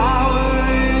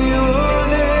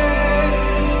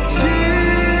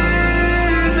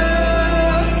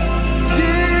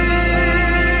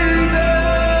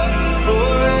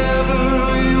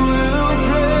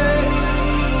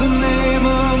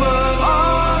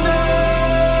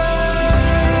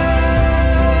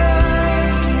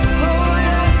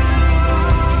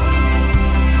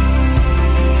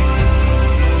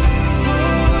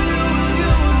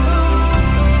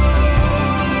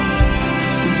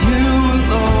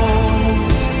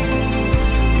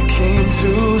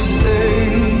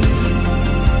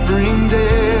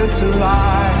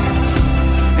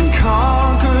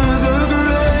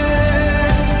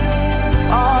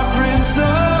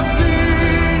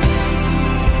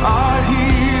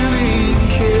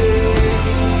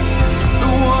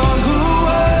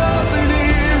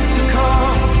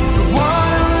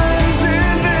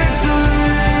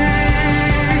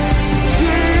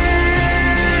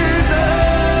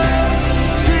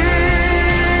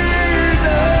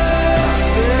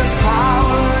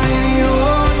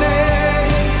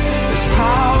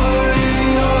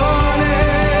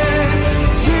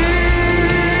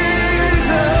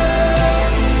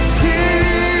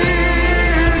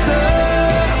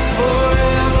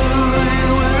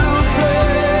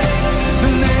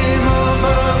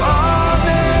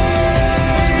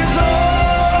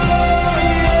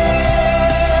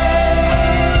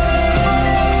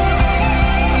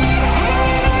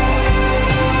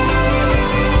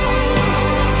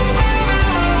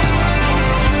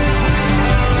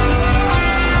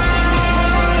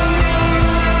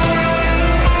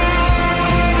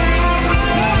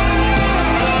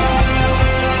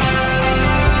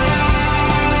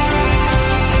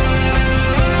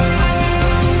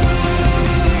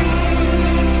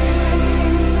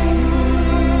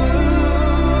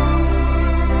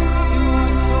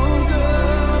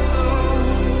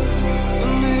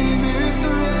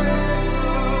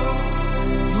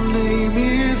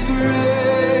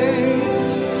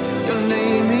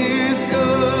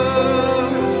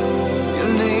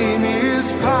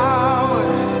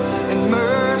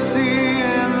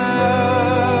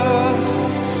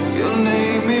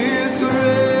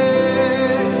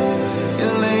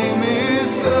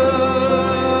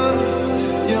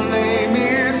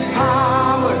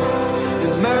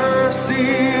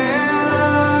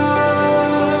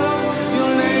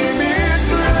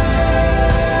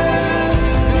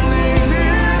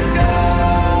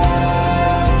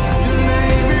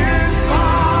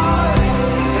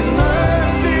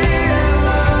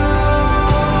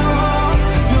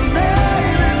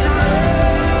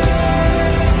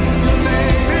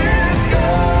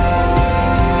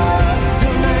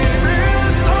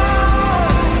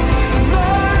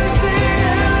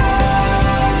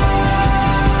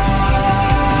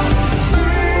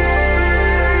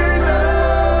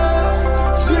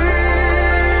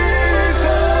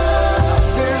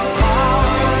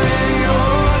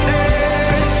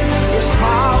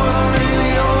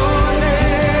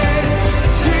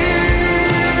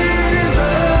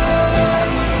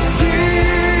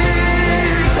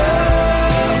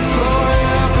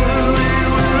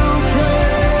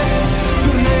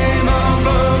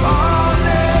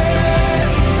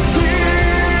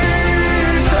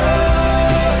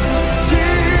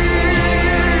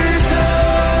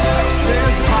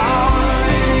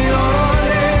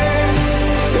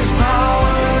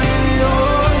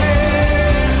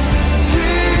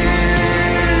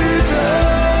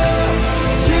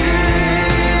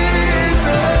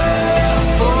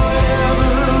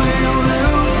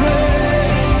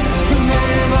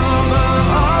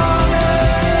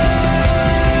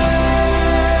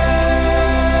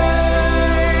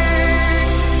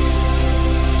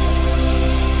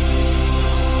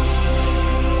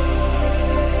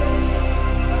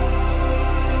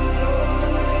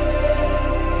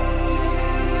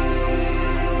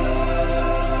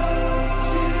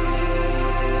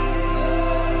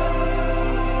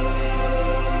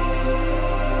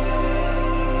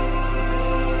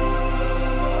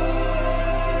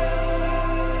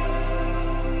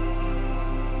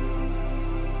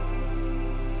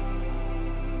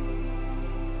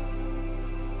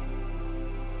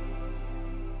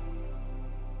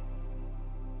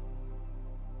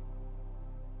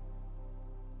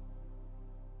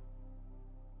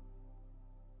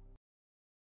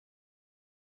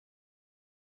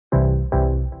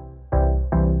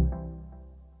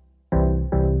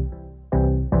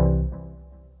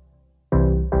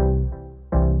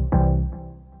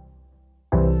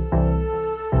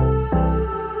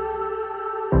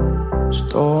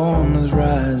 storm is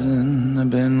rising. I've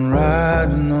been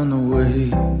riding on the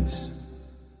waves.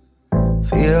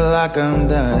 Feel like I'm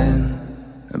dying.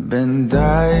 I've been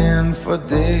dying for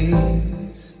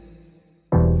days.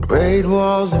 Great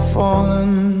walls are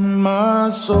falling. My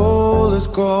soul is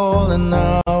calling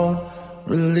out.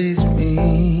 Release me.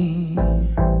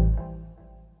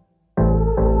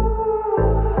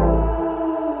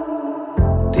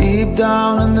 Deep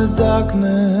down in the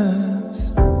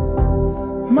darkness,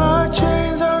 my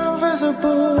chains are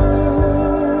invisible.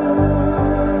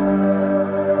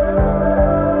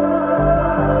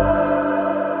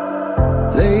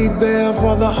 Laid bare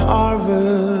for the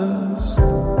harvest,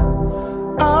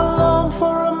 I long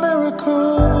for a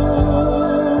miracle.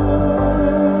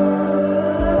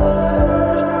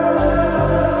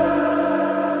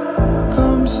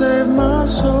 Come save my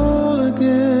soul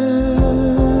again.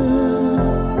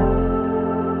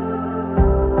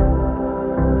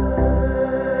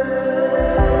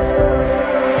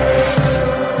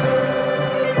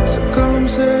 So come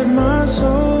save my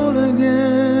soul again.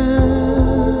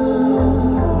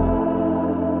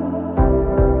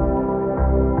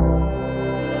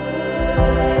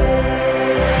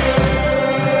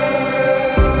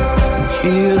 I'm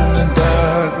here in the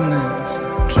darkness,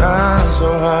 trying so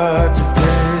hard to pray.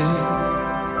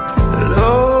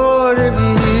 Lord, if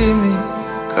you hear me,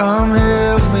 come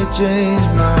help me change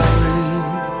my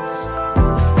ways.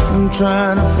 I'm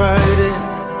trying to fight it,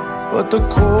 but the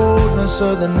coldness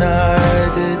of the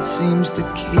night, it seems to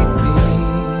keep me.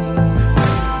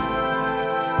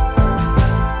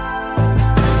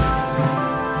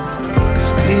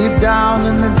 'Cause deep down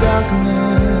in the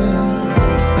darkness,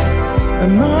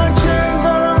 and my chains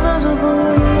are invisible.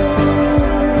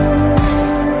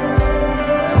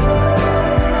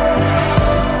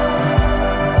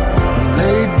 I'm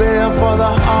laid bare for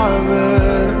the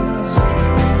harvest,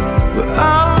 but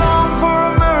I long for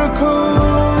a miracle.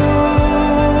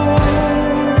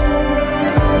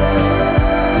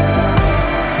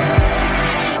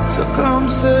 So come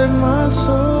save my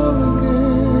soul again.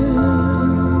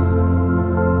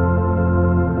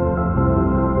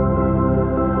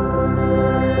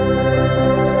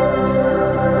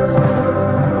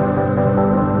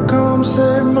 Come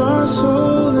save my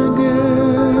soul again.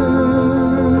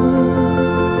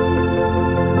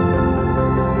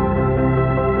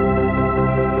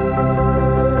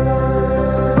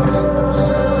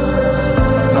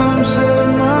 Come save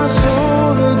my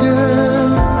soul again.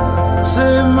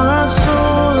 Save my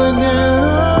soul again.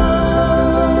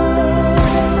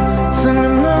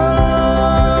 Singing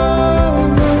louder.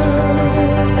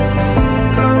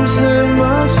 Come save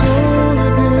my soul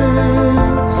again.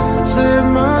 Save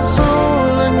my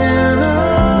soul again.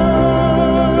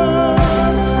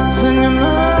 Singing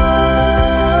louder.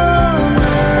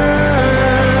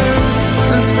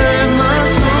 Save my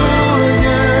soul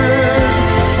again.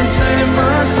 Save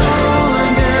my soul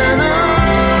again.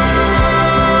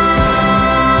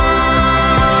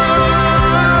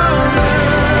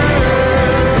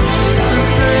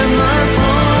 Save my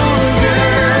soul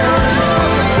again.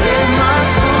 Save my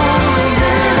soul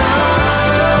again.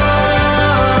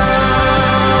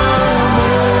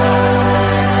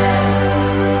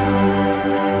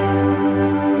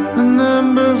 And then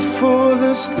before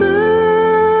the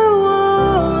still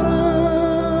waters,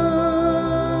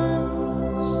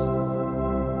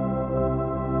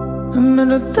 amid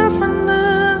a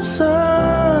deafening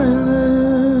silence,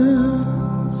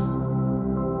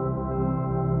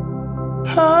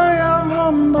 I am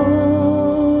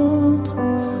humbled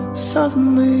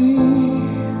suddenly.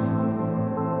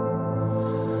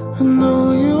 I know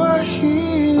you are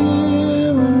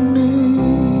hearing me.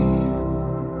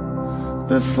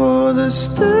 Before the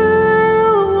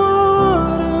still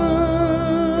waters,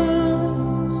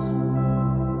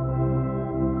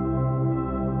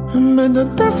 amid the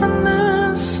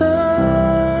deafening silence,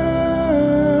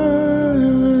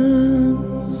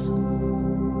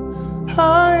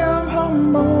 I am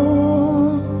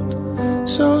humbled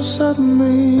so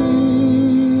suddenly.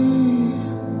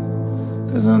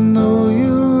 'Cause I know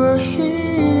you are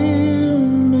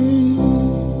hearing me.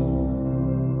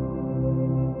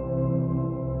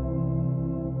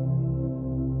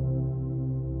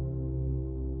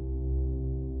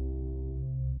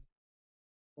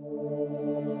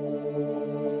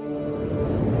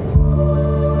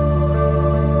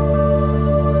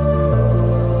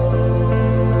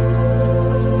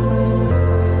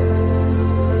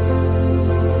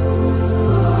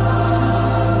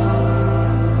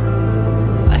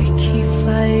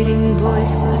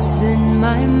 Voices in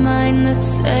my mind that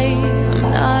say I'm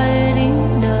not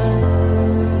enough.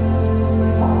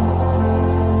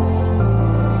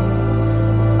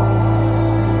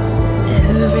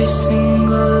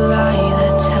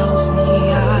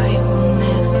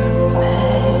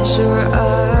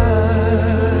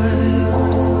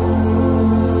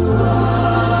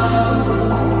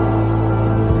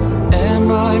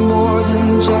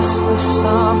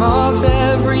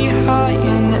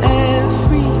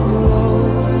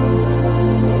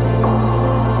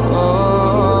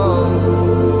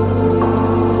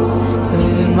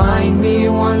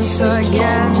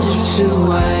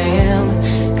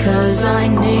 'cause I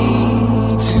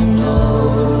need to know.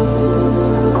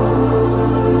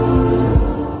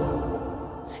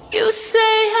 You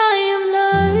say I am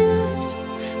loved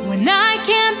when I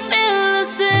can't feel a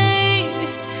thing.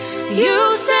 You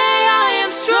say I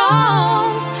am strong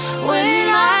when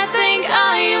I think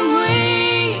I am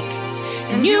weak.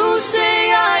 And you say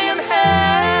I am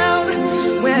held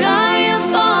when I am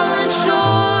fallen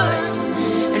short.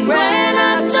 And when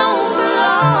I don't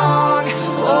belong,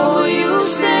 oh, you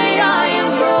say I am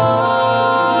yours.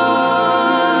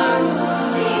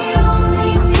 The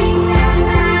only thing that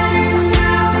matters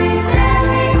now is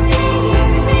everything you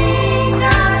think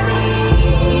of me.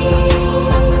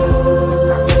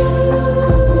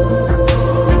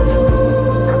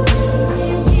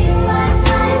 In you I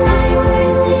find my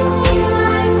worth, in you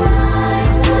I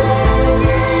find my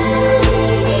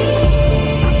identity.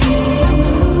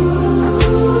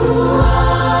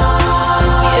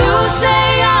 You say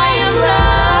I am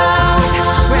loved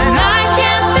when I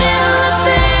can't feel a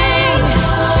thing.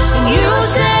 And you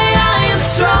say I am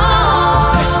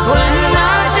strong when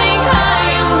I think I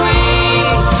am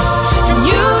weak. And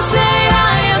you say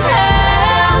I am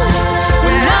held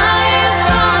when I am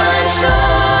fallen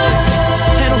short.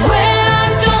 And when I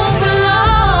don't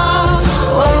belong,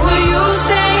 oh, will you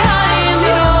say I am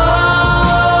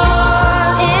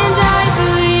yours? And I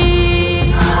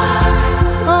believe,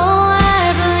 oh, I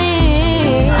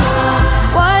believe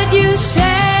what you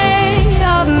say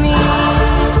of me.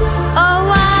 Oh,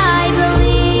 I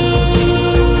believe.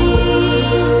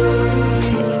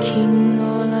 Taking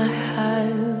all I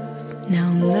have, now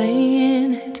I'm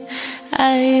laying it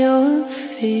at your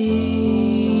feet.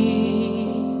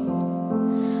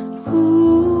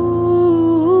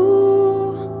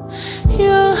 Ooh,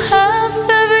 you'll have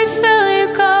every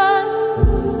failure, God.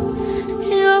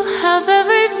 You'll have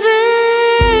every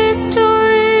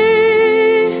victory.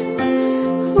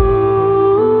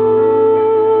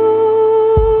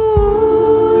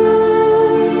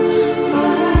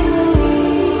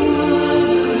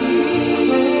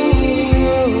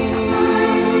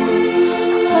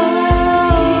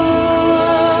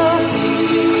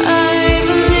 I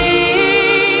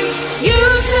believe. You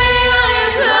say I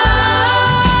am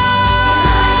loved.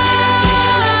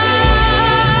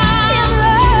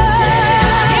 You say I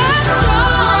am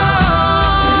strong.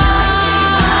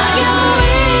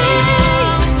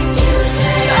 You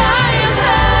say I am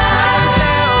held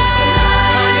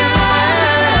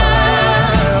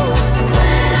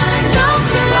when I don't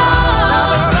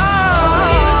belong.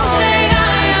 You say I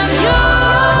am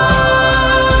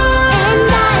yours. And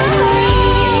I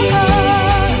believe,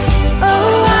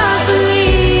 oh, I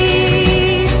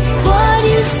believe what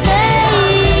you say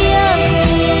of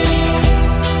me.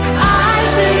 I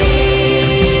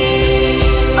believe,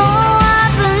 oh, I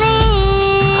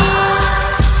believe,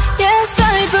 yes, I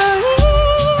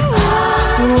believe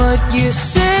what you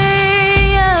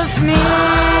say of me.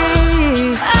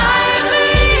 I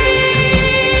believe,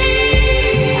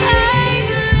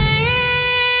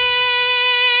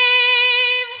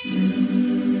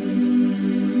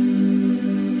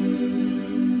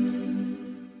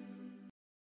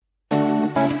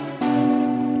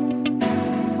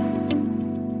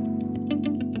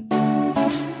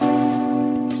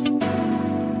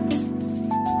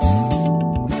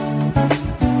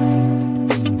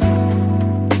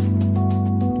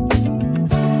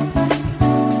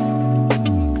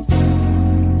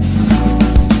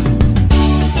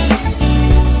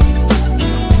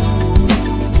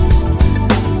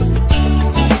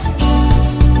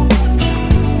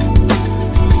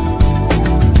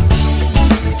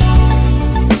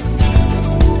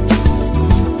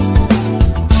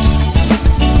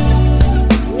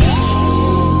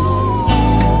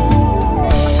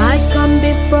 I come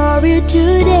before you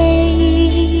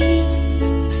today,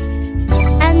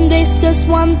 and this is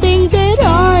one thing that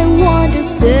I want to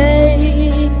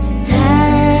say.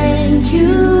 Thank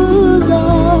you,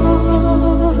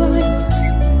 Lord.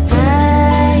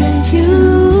 Thank you,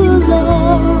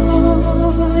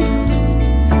 Lord,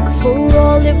 for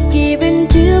all you've given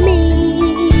to me,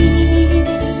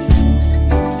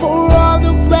 for all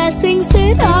the blessings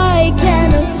that I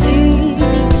cannot see.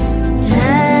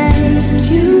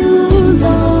 Thank you,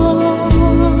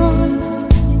 Lord.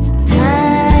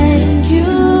 Thank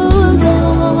you,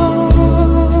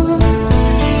 Lord.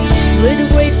 With a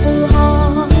grateful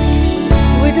heart,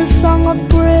 with a song of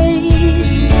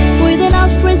praise, with an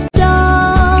outstretched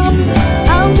arm,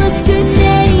 I'll bless your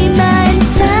name and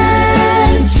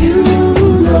thank you,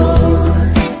 Lord.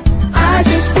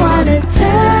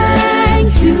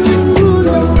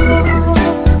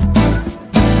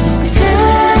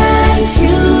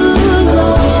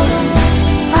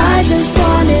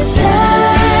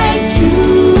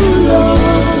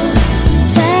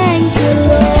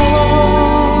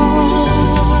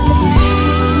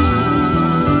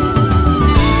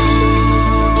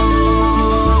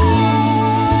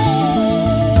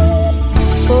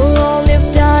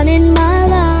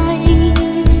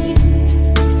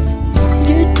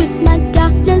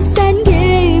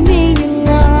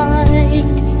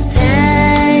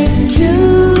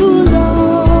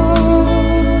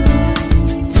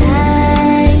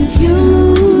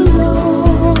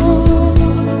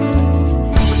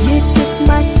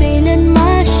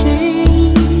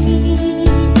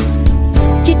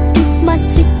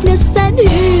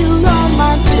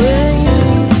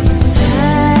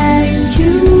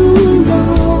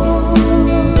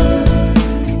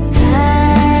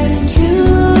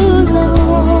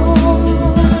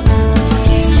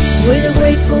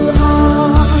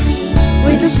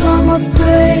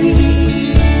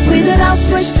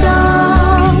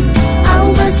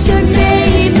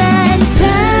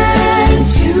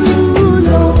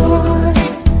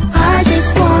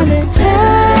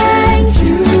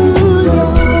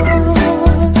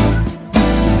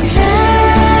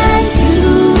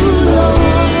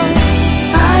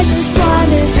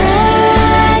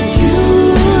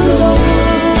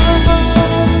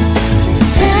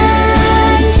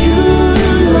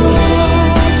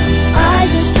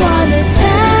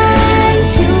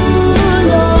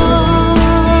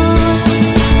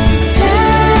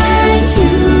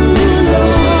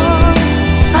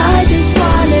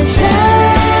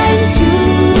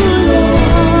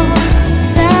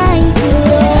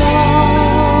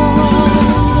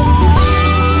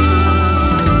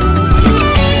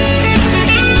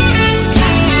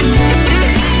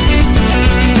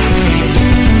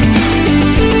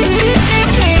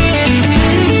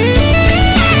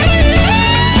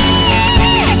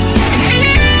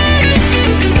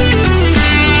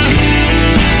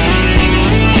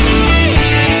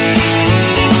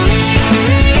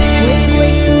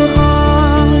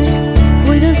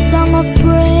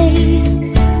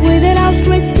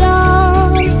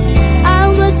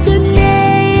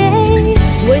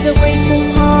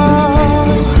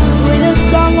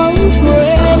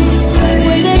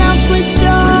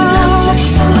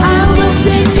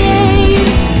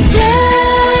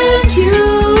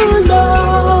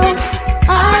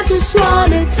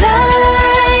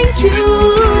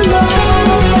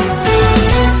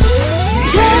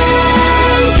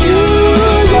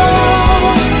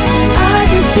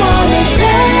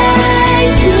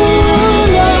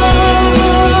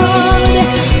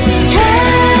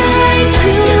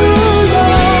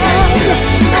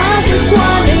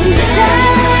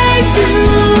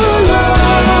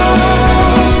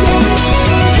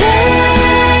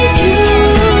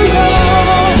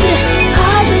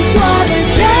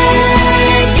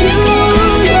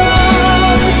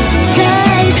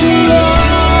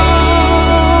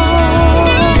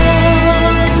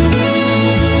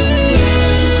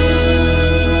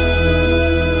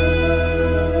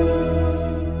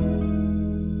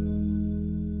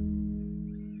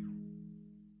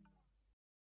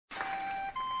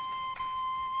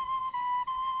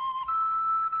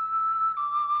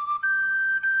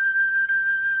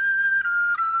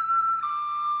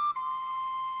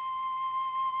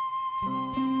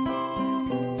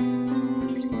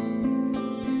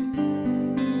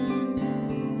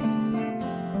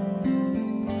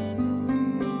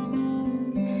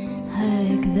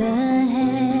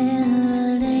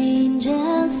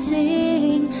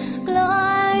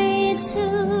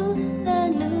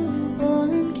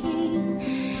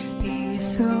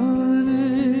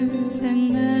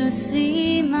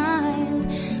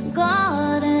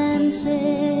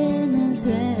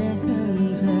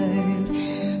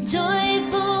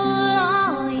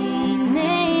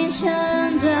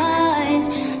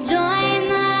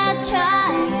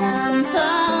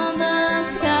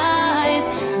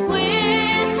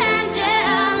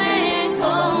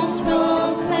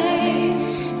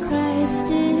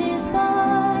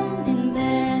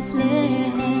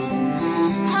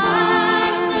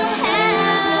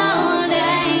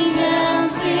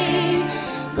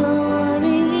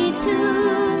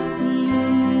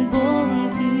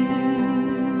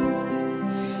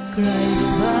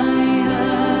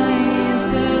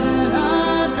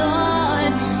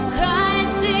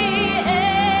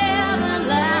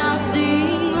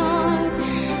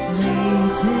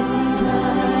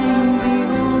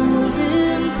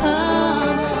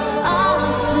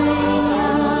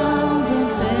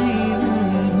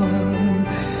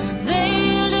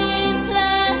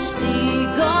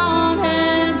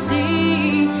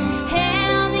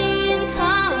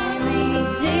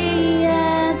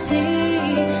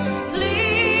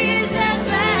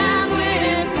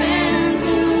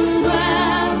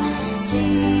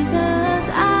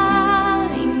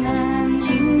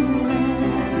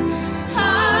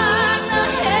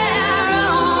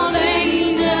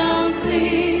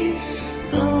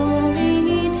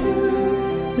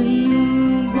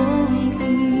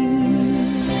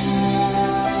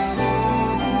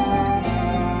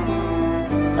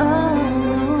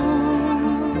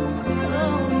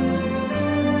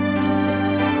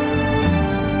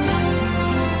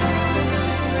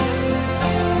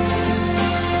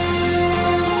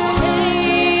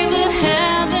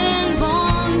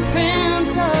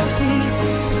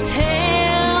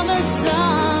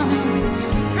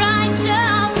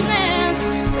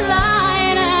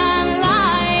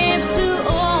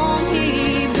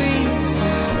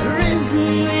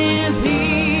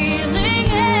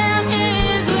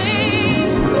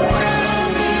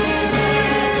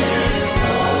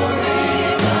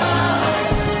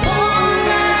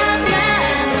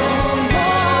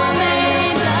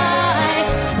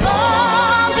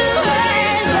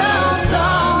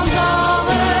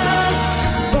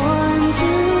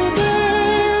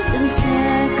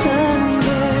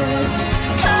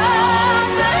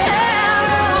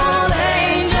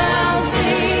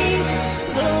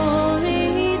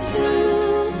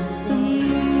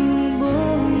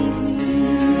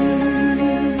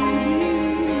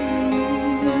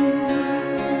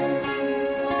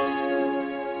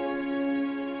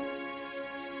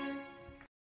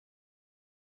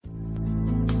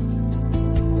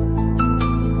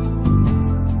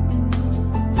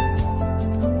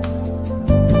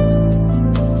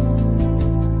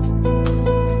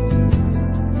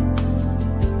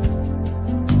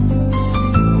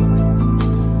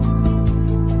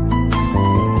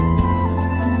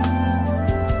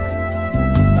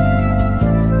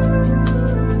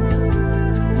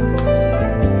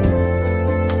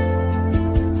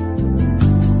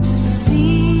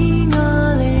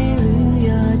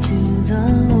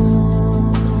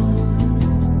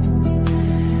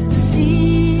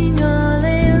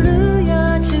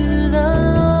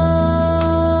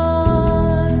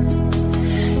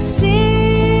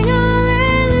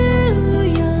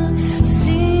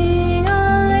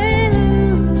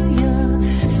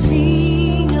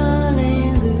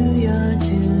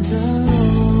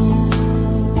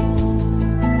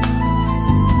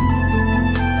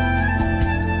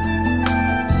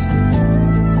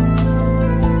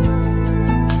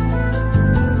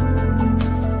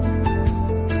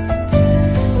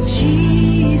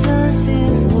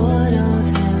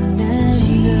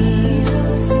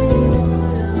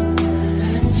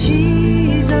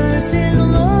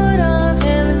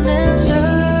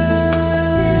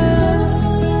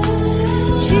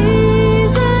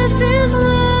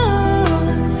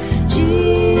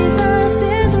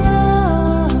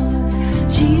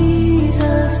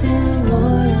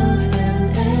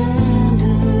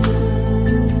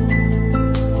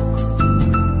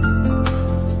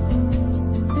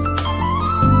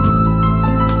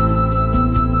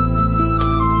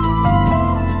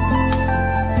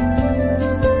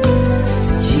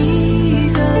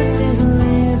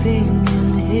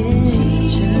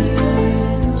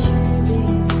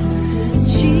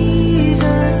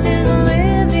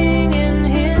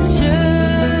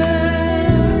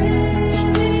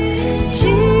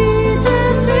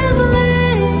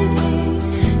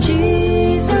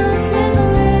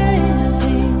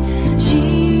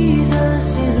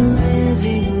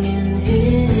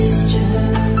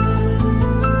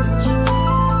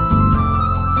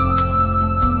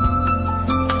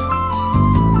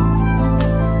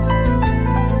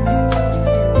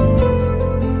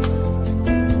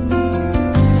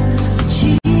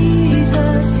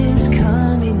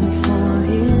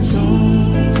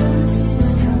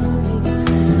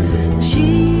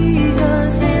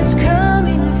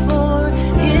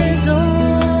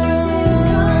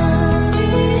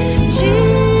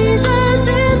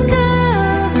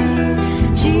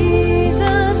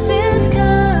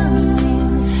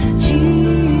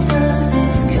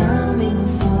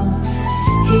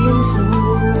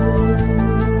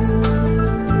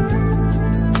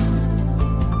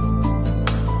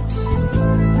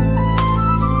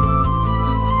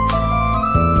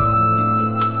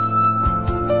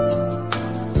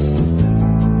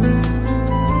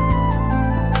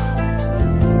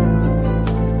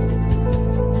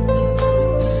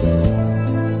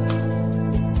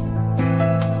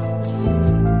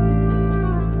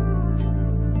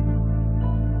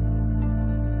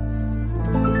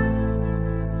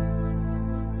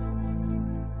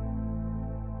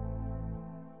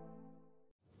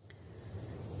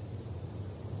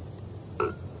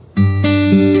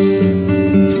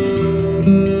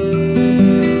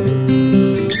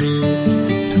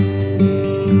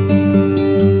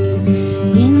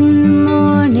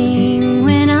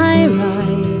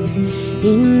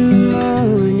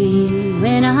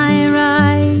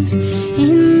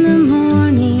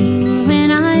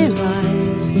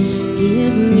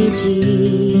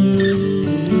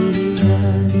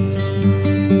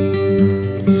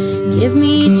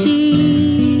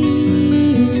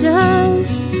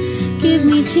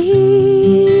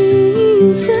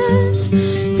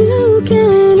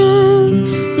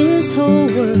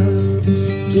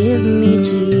 give me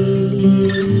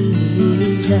Jesus.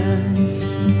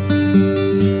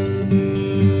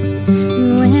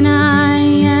 When I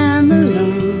am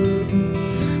alone,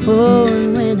 oh,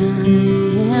 and when I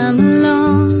am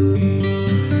alone,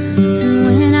 and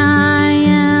when I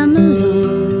am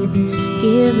alone,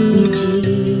 give me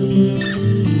Jesus.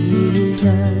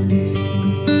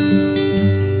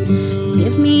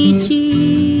 Give me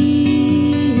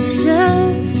Jesus.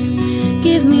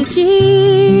 Give me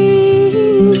Jesus.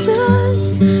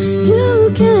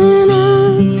 You can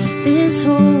have this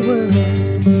whole world.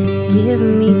 Give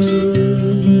me Jesus.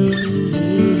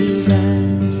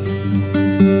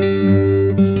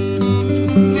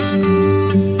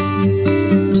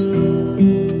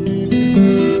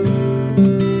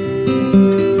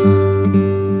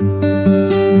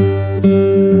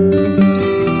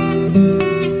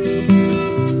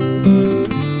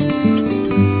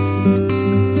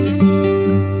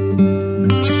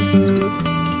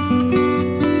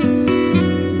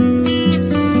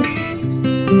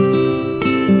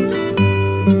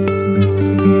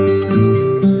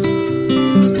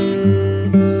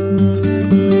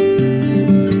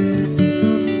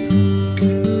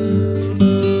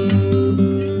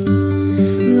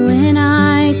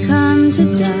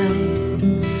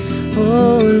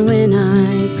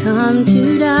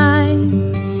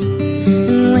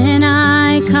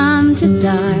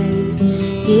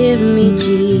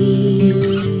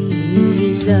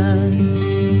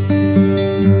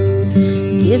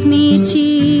 Give me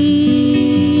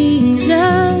Jesus.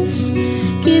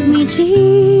 Give me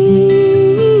Jesus.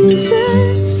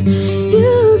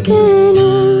 You can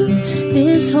have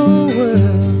this whole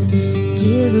world.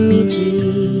 Give me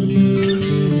Jesus.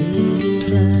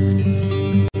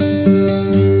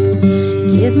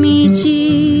 Give me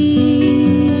Jesus.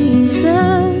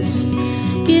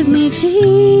 Give me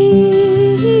Jesus.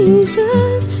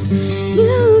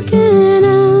 You can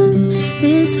have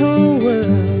this whole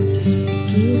world.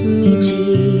 Give me Jesus.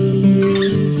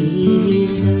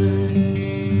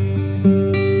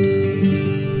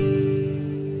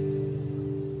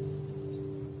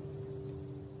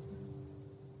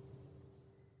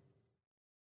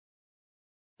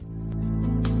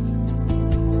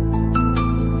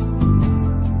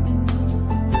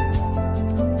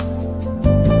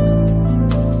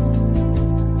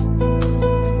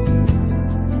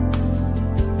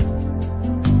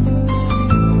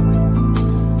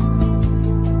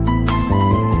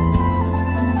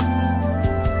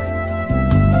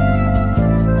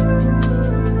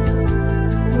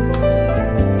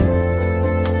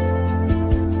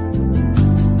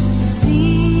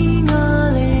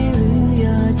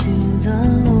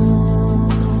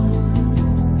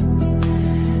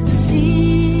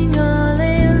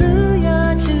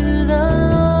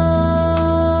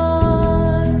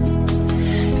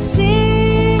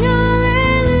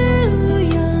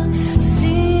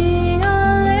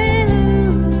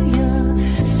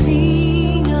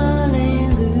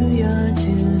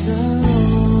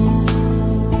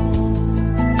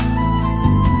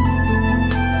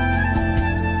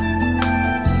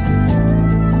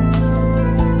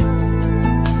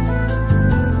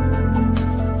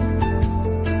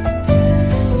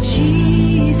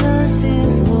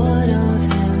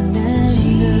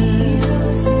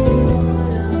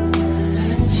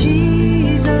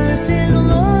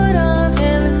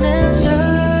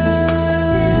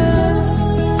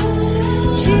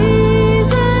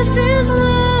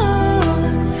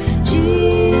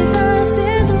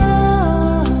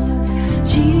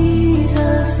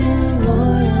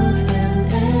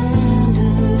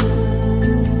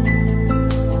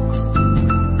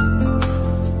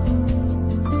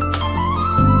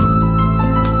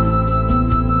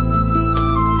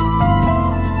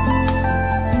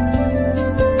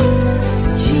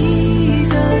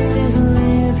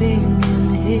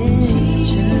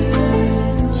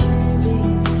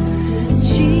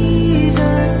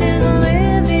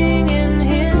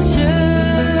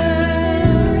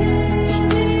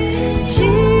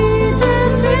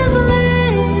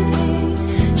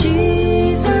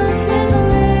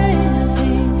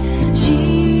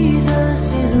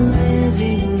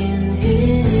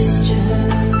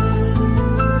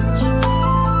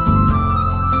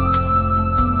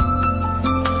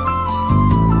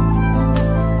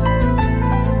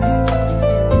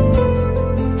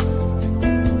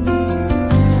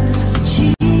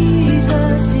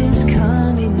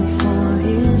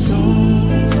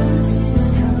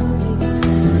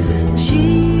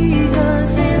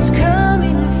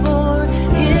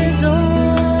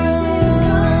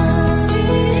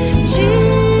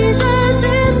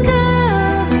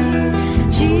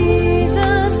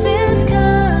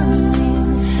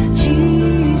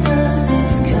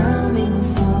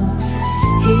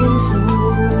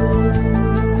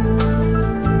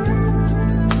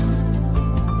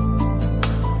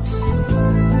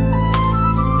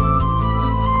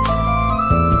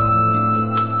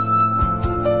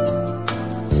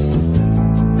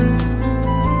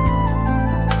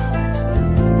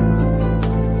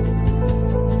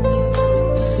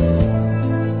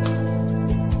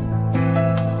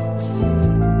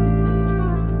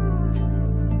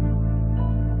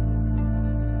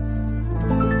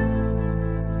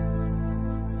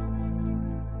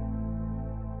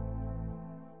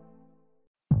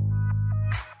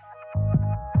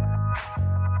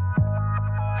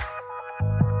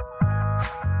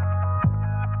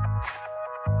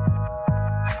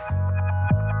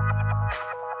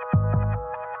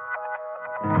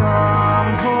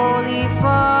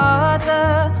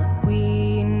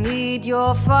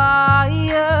 your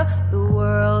fire. The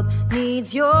world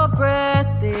needs your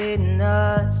breath in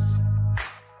us.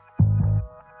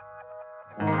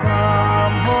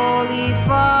 Come, Holy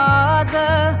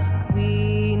Father,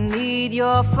 we need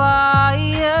your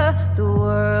fire. The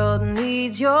world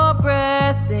needs your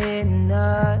breath in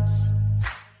us.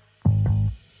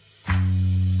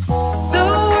 The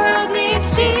world needs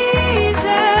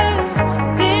Jesus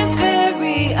this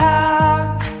very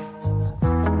hour.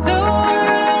 The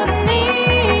world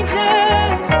needs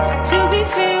us to be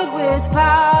filled with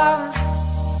power.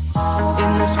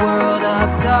 In this world of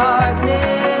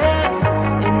darkness,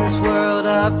 in this world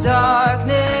of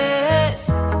darkness,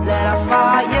 let our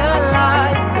fire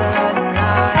light the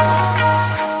night.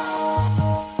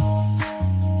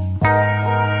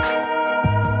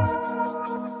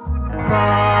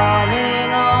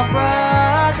 Calling all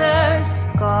brothers,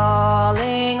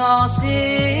 calling all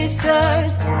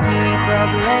sisters, keep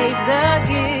ablaze the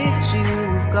gift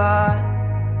you've got.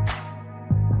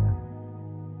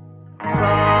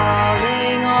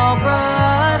 Calling all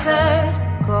brothers,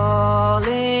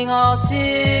 calling all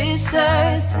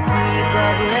sisters, keep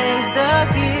ablaze the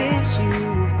gifts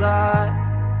you've got.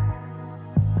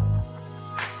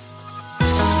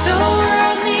 The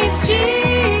world needs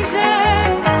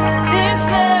Jesus this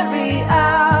very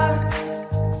hour.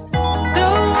 The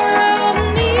world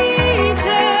needs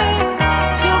us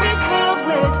to be filled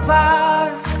with power.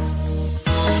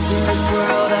 In this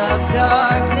world of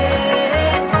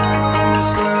darkness, in this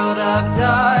world of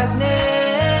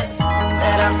darkness,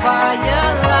 let our fire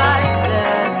light the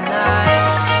night.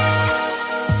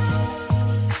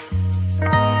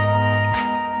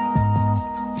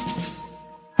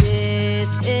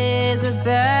 This is a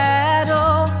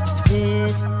battle,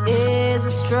 this is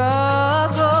a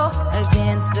struggle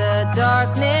against the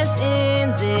darkness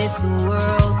in this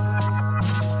world.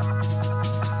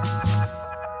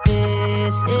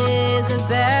 This is a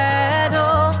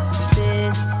battle,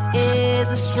 this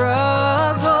is a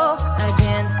struggle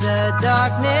against the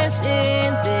darkness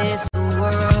in this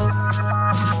world.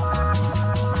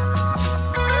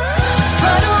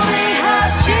 But we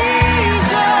have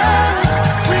Jesus,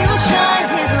 we will shine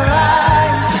His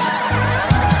light.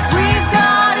 We've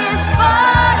got His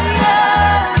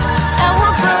fire, and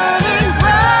we're burning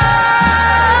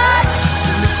bright.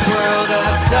 In this world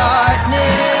of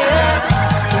darkness,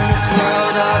 in this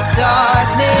world of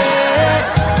darkness,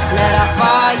 let our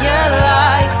fire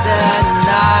light the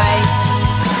night.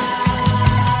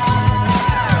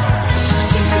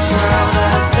 In this world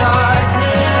of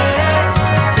darkness,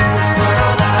 in this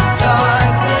world of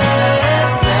darkness,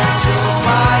 let your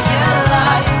fire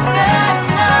light the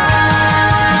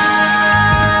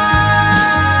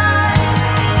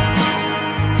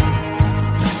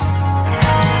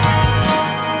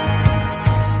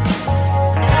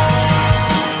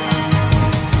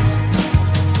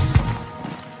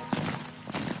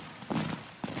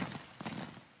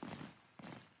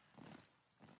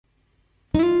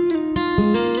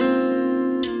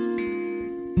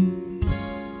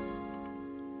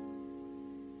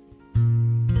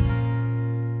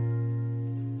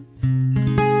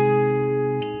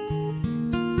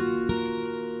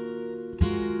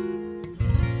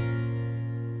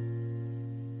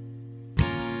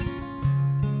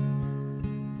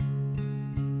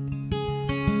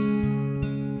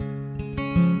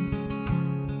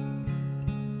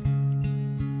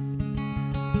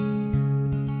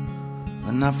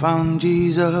When I found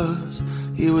Jesus,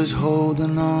 He was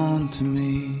holding on to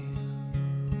me.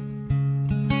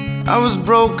 I was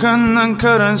broken and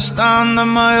couldn't stand on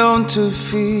my own 2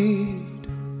 feet.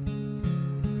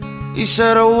 He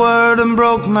said a word and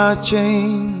broke my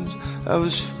chains. I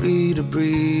was free to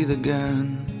breathe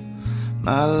again.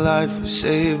 My life was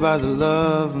saved by the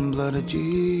love and blood of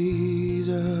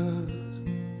Jesus.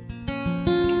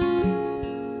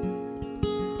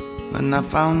 When I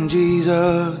found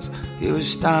Jesus, He was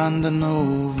standing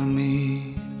over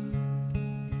me.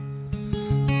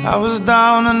 I was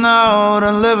down and out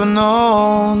and living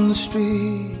on the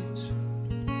streets,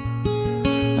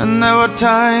 and there were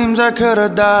times I could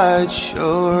have died,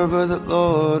 sure, but the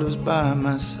Lord was by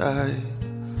my side.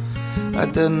 I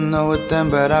didn't know it then,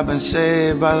 but I've been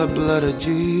saved by the blood of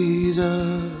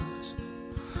Jesus.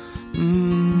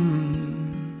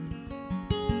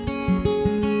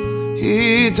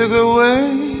 He took the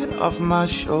weight off my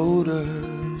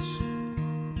shoulders.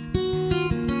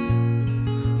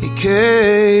 He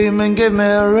came and gave me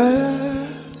a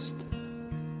rest.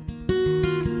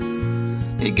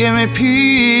 He gave me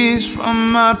peace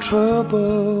from my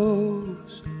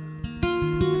troubles.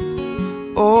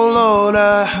 Oh Lord,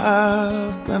 I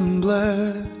have been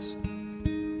blessed.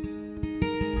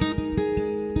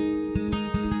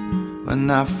 When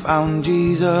I found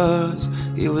Jesus,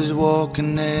 he was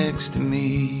walking next to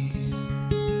me.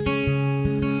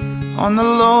 On the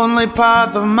lonely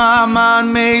path of my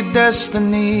man-made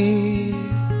destiny,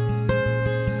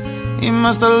 he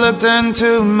must have looked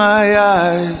into my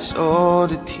eyes, saw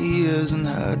the tears and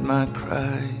heard my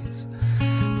cries.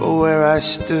 For where I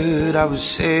stood, I was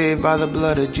saved by the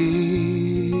blood of Jesus.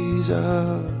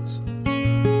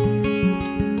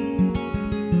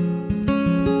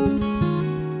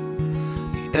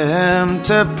 The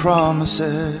empty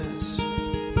promises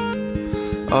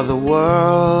of the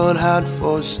world had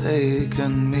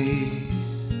forsaken me.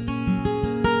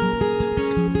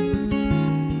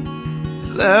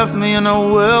 It left me in a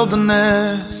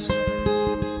wilderness.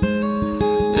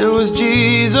 It was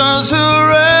Jesus who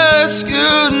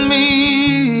rescued me.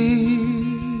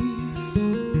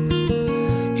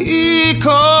 He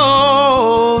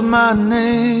called my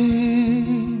name.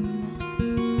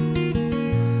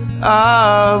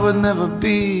 I would never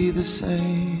be the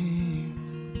same.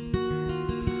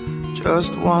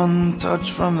 Just one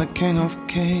touch from the King of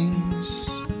Kings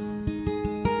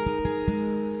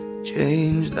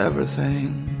changed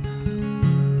everything.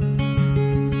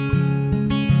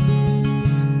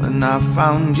 When I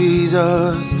found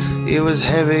Jesus, he was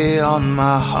heavy on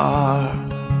my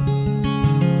heart.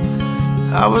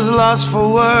 I was lost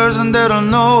for words and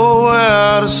didn't know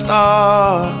where to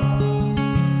start.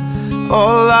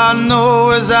 All I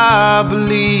know is I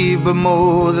believe, but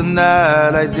more than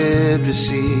that I did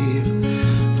receive.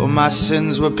 For my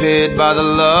sins were paid by the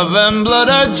love and blood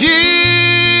of Jesus.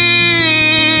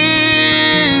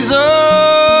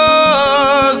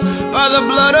 By the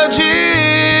blood of Jesus.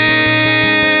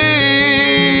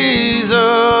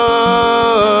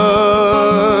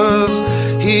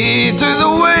 He took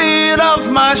the weight off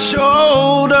my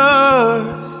shoulders.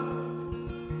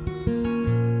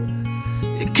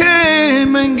 He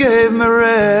came and gave me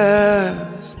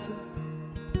rest.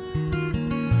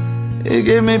 He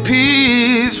gave me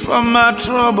peace from my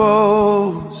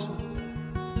troubles.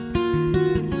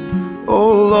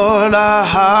 Oh Lord, I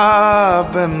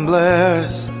have been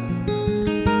blessed.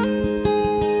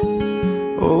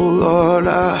 Oh Lord,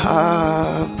 I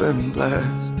have been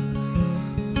blessed.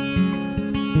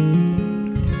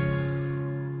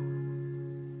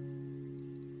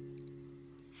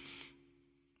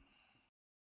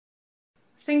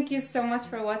 Thank you so much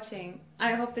for watching.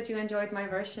 I hope that you enjoyed my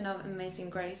version of Amazing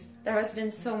Grace. There has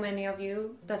been so many of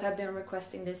you that have been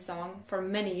requesting this song for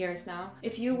many years now.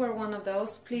 If you were one of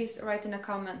those, please write in a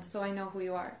comment so I know who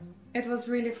you are. It was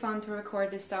really fun to record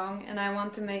this song, and I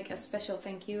want to make a special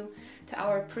thank you to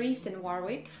our priest in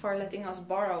Warwick for letting us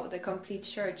borrow the complete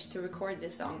church to record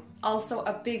this song. Also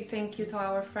a big thank you to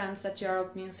our friends at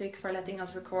Gerald Music for letting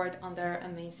us record on their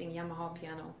amazing Yamaha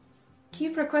piano.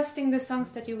 Keep requesting the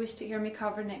songs that you wish to hear me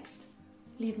cover next.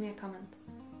 Leave me a comment.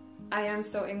 I am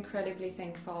so incredibly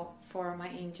thankful for my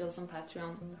angels on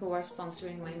Patreon who are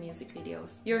sponsoring my music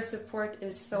videos. Your support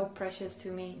is so precious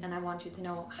to me, and I want you to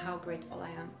know how grateful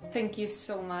I am. Thank you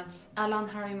so much. Alan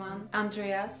Harriman,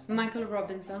 Andreas, Michael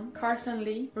Robinson, Carson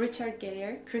Lee, Richard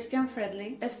Geyer, Christian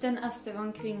Fredley, Esten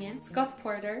Estevan Kvinge, Scott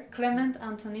Porter, Clement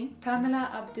Anthony, Pamela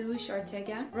Abdush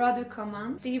Ortega, Radu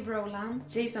Koman, Steve Rowland,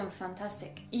 Jason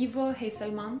Fantastic, Ivo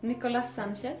Hazelman, Nicolas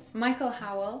Sanchez, Michael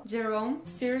Howell, Jerome,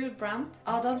 Cyril Brandt,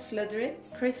 Adolf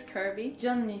Ludritz, Chris Kirby,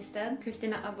 John Nisted,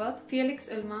 Christina Abbott, Felix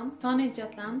Ullman, Tony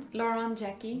Jutland, Lauren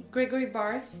Jackie, Gregory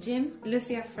Bars, Jim,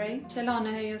 Lucia Frey,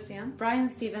 Chelane Höjosén, Brian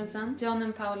Stevenson, John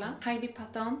and Paula, Heidi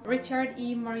Patton, Richard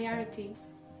E. Moriarty.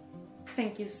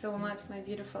 Thank you so much, my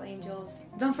beautiful angels.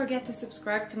 Don't forget to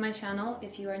subscribe to my channel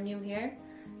if you are new here,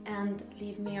 and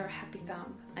leave me your happy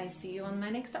thumb. I see you on my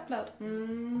next upload.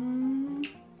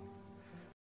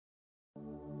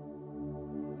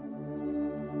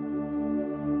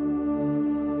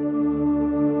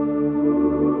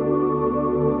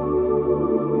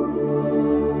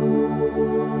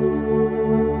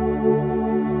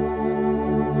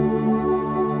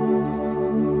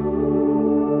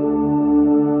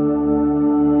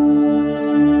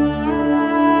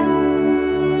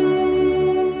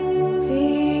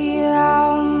 Be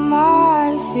thou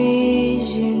my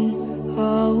vision,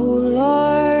 O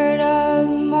Lord.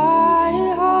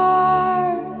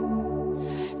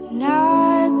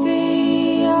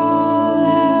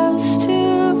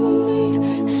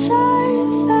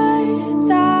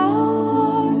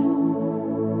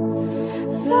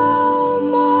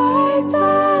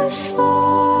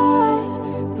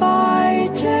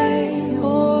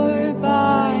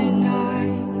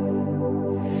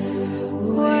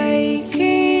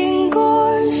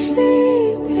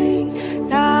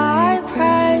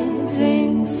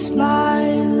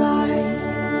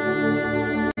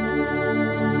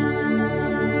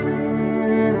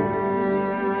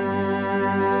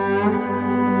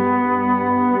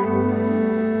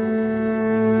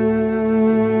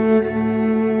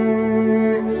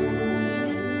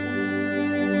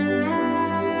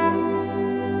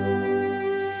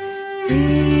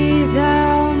 Be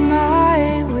thou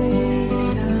my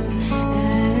wisdom,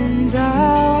 and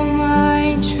thou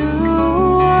my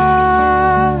true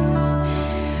word.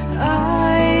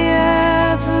 I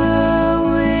ever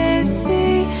with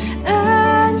thee,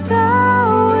 and thou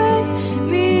with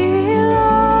me,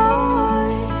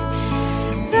 Lord.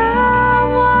 Thou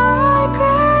my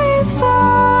great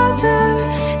Father,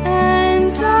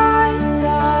 and I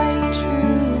thy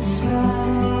true Son.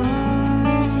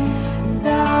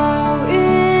 Thou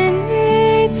in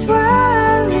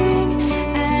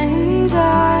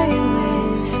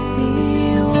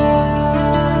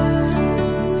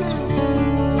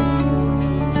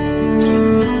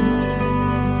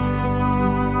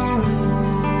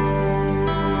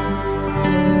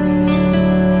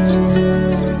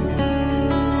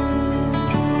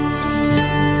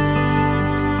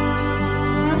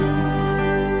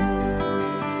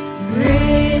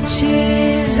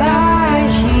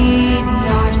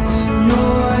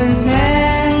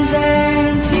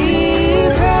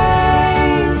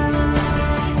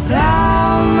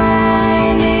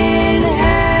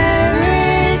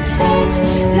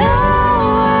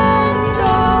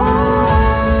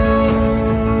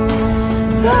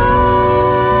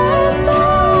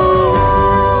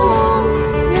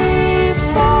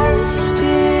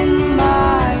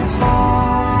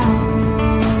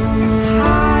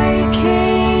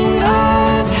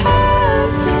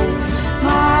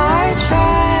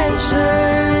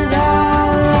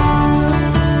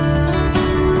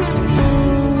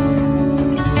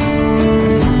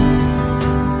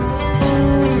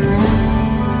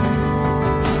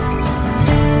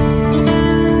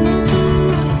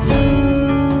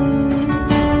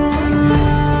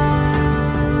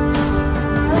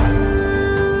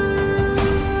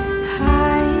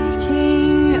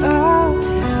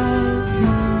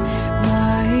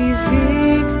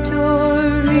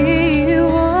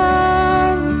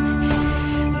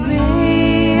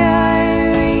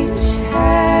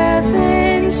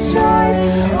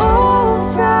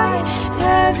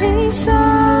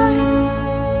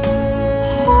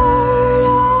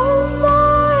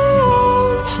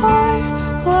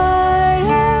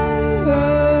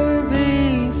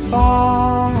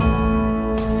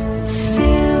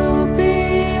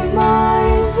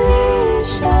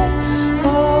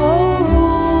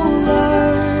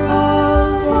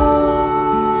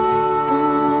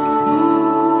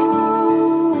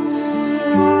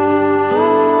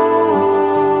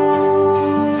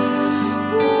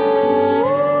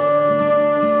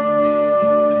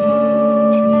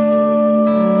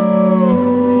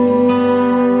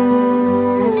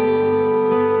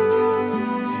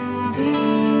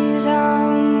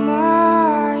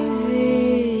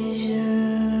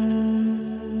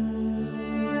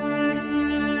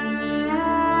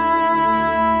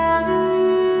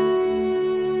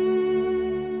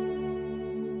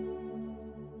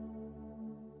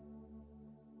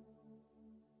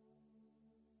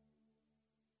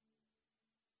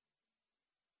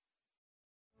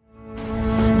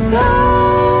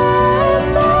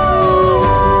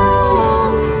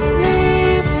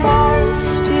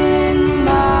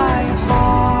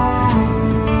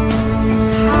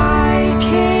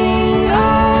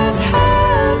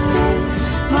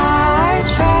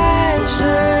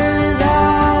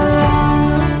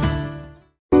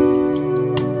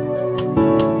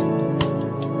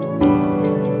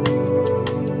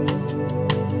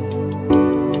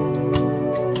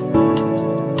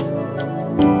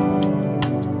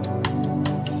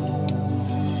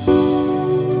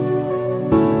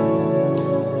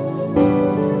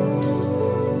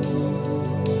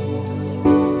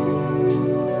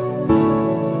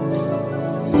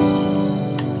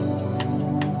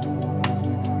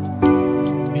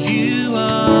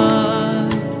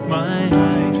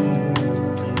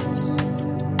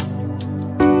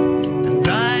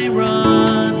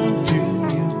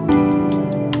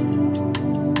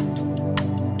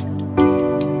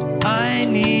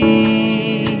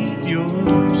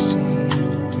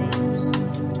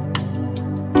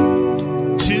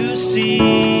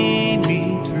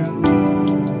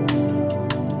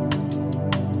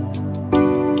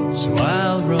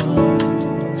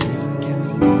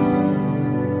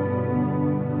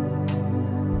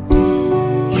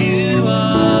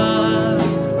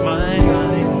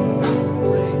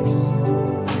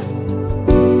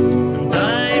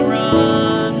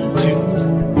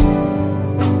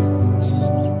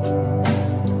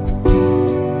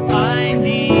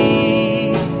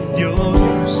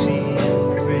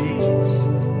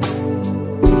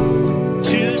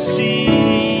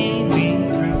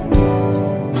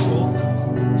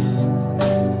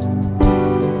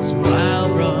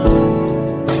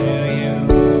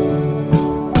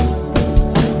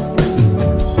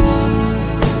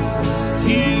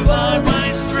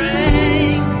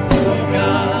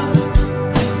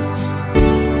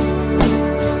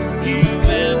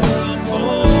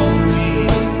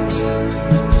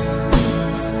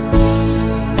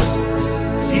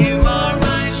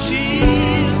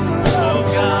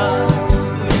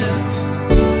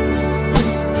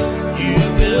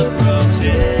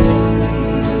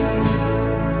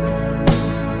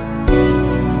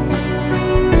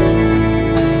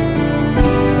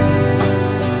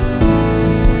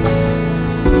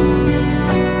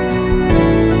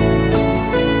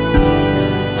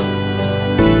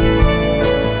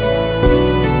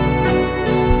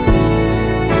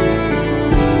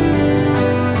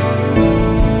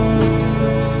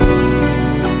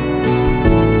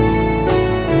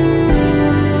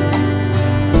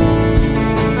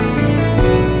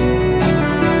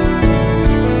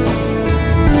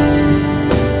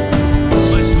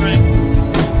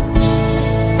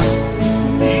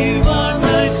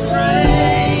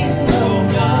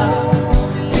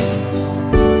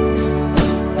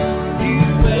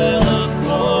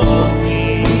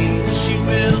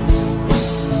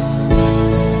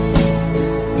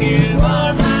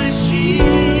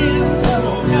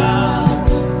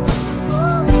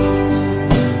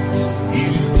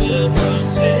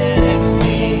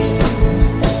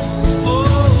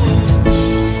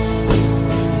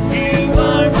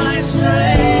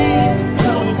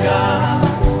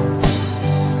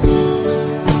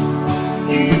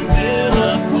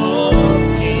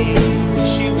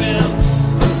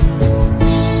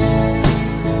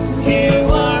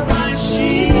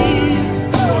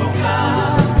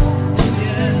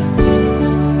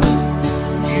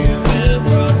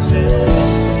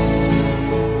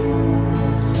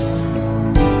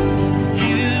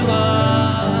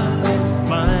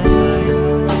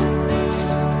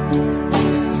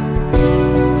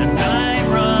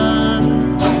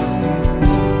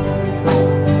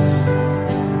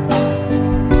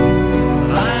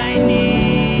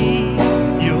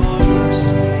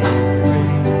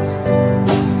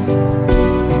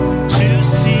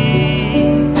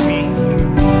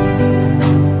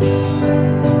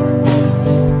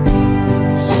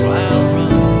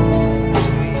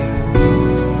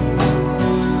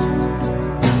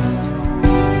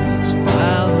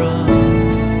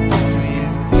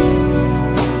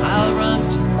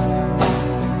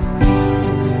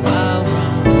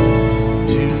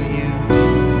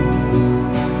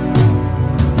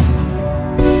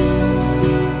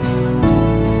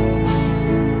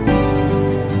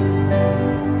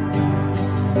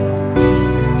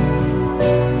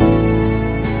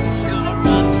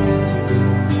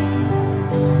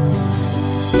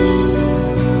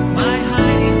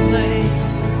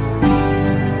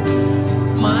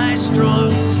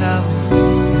strong tower.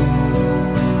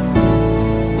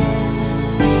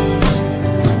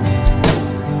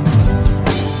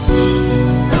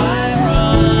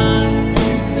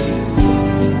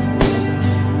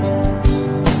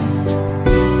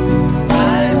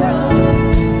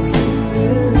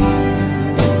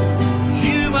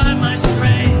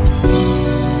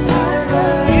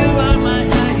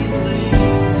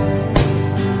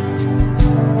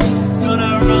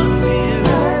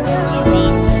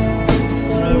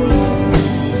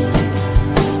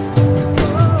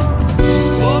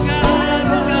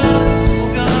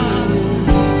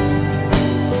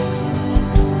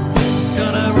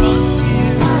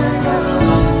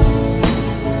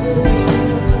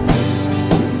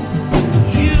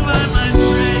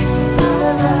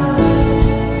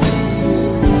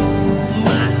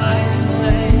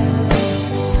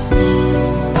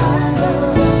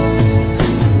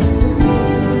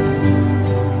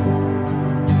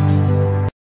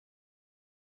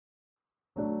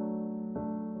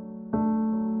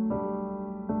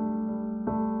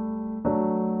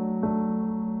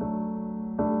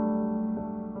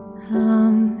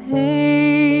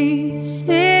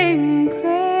 Amazing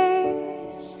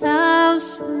grace, how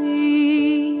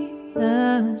sweet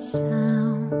the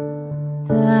sound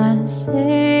that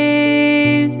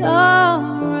saved a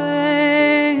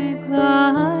wretch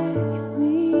like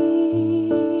me.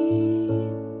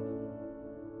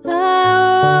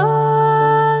 I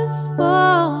was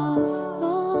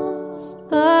lost,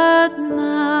 but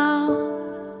now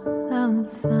I'm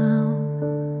found.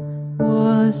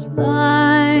 Was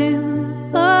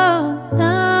blind, but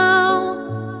now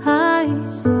I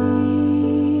see.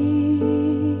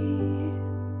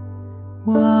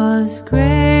 Was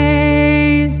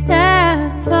grace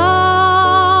that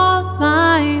taught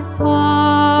my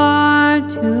heart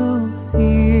to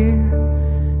fear,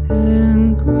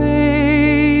 and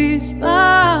grace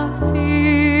my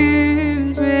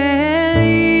fears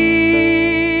relieve.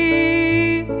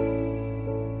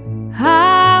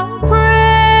 How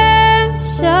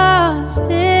precious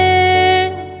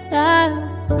did that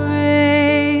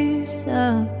grace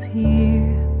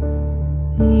appear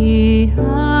the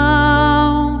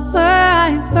hour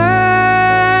I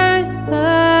first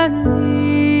believed.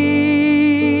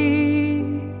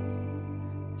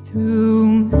 Through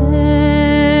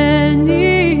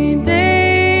many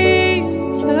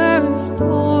dangers,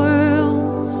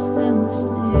 toils, and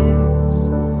snares,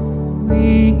 we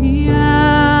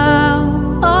have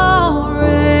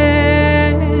already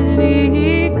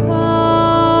come.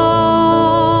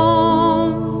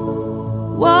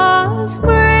 Was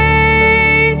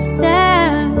grace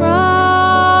that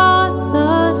brought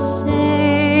the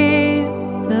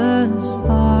saved thus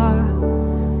far,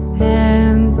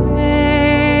 and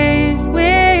grace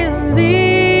will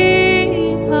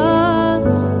lead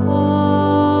us home.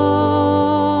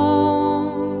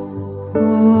 Oh,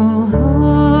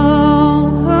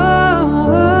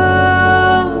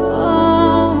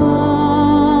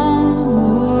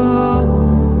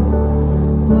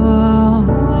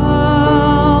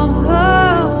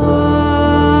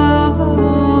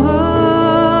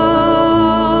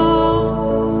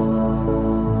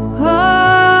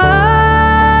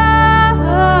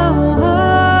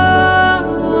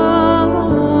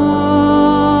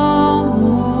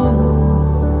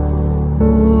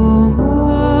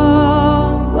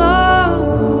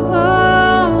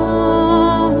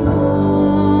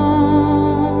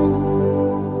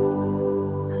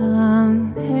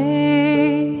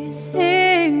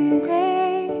 amazing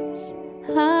grace,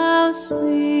 how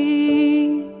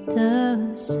sweet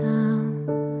the sound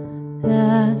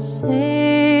that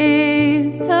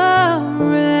saved a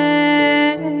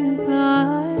wretch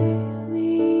like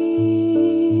me.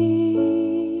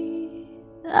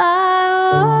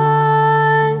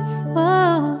 I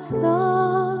was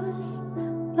lost,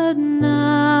 but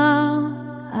now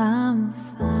I'm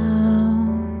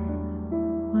found.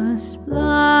 Was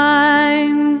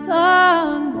blind,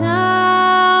 but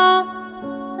now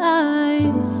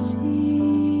I see.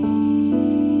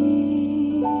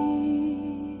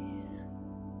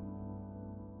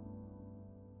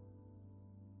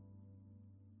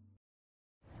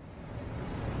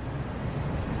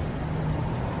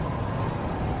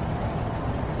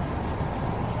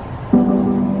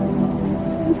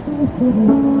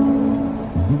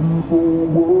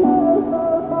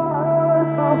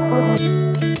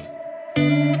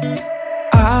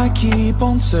 I keep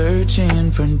on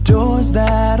searching for doors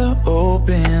that are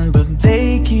open, but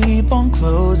they keep on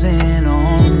closing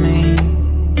on me.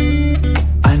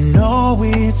 I know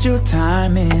it's your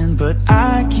timing, but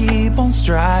I keep on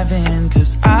striving,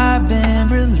 'cause I've been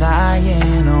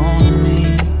relying on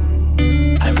me.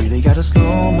 I really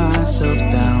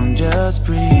myself down, just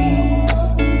breathe.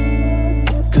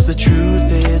 Cause the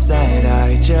truth is that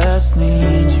I just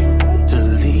need you to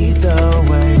lead the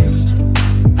way.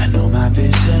 I know my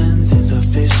vision's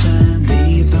insufficient,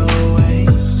 lead the way.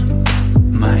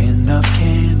 My enough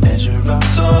can't measure up,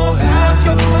 so have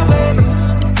your way.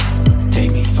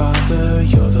 Take me farther,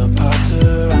 you're the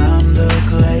potter, I'm the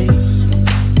clay.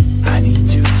 I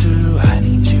need you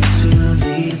to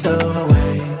lead the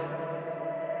way.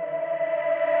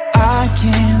 I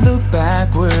can't look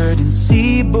backward and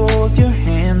see both your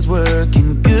hands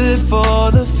working good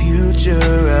for the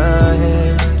future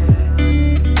ahead.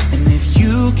 And if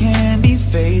you can be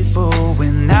faithful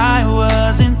when I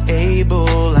wasn't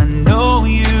able, I know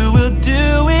you will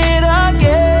do it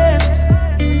again.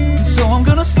 So I'm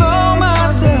gonna slow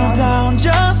myself down,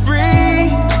 just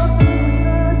breathe.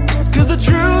 Cause the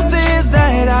truth is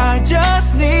that I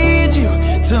just need you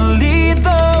to lead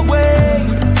the way.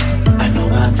 I know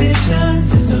my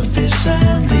vision's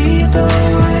insufficient, lead the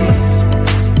way.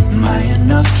 My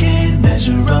enough can't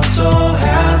measure up, so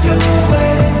have your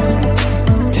way.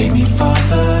 Take me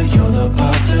farther, you're the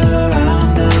potter, I'm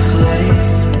the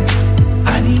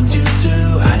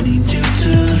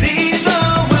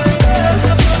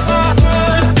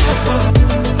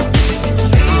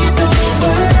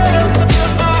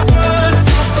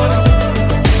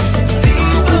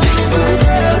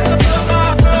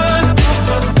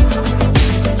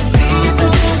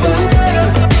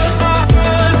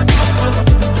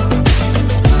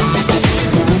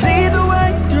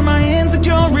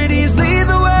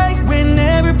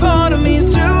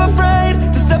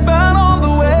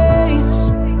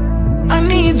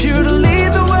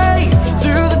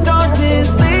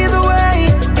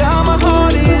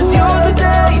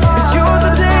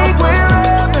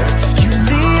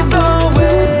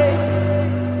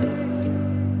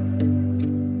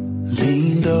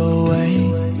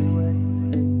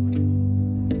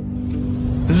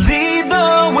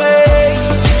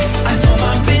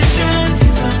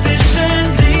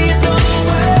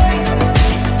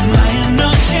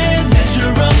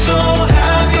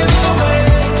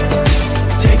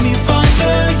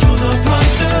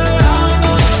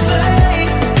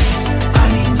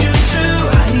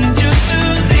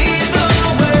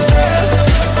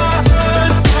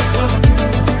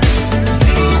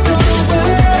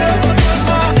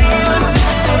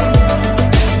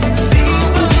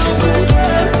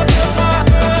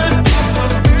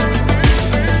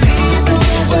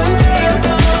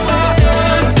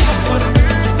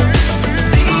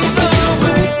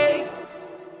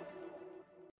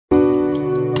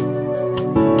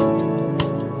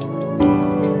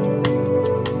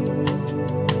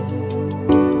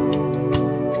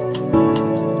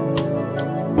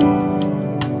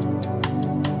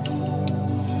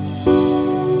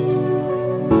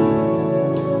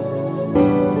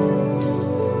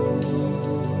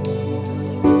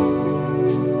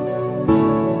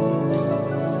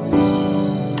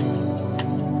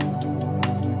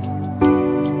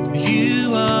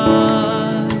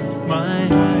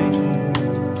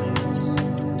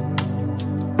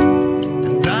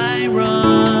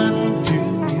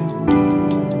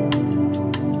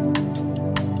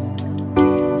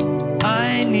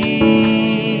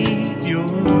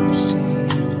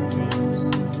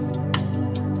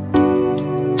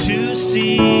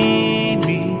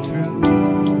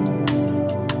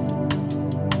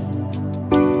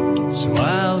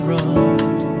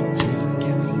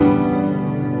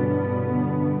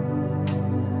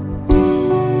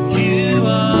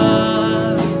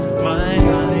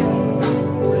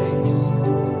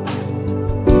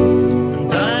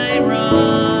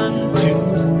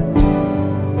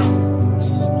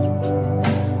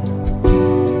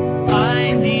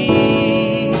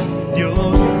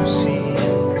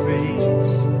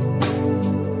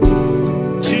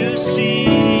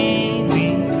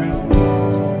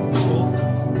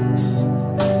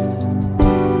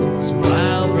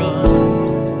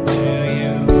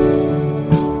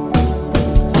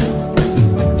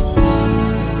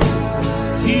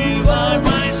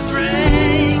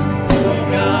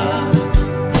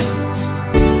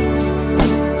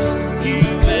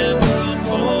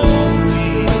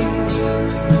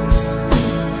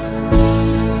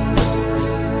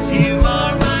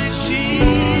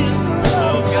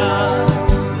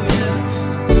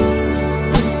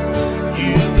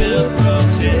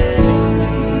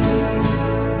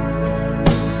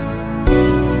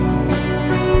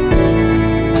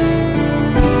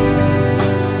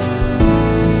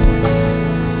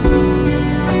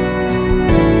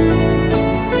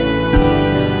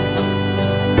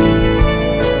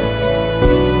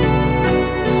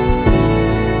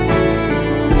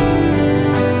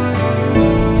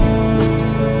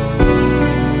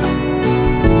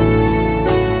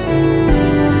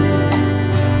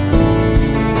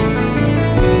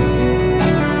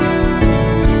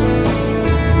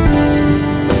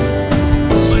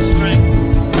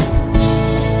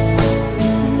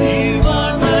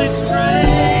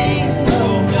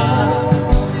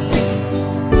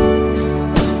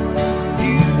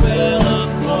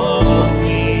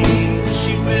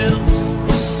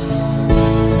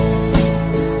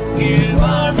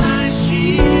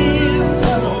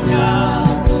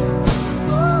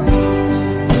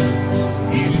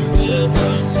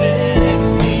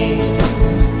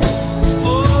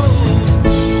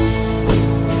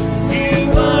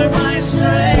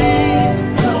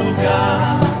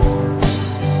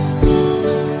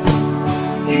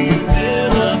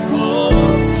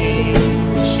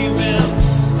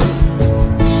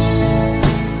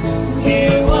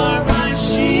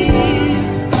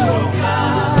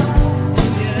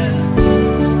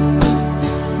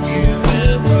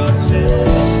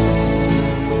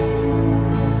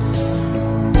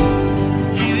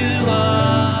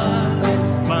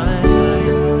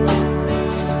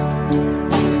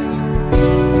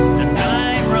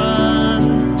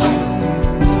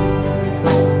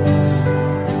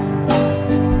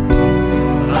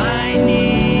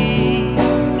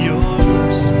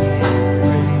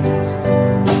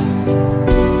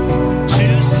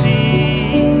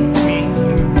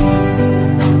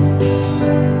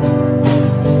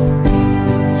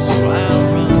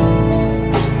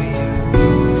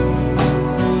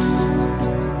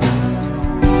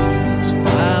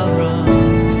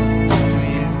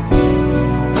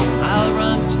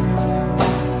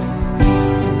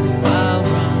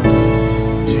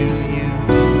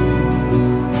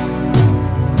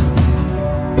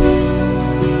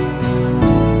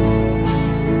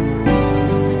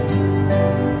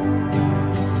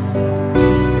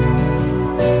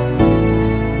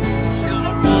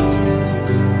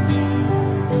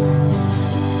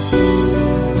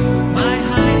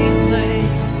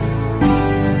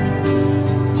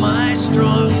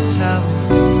strong tower.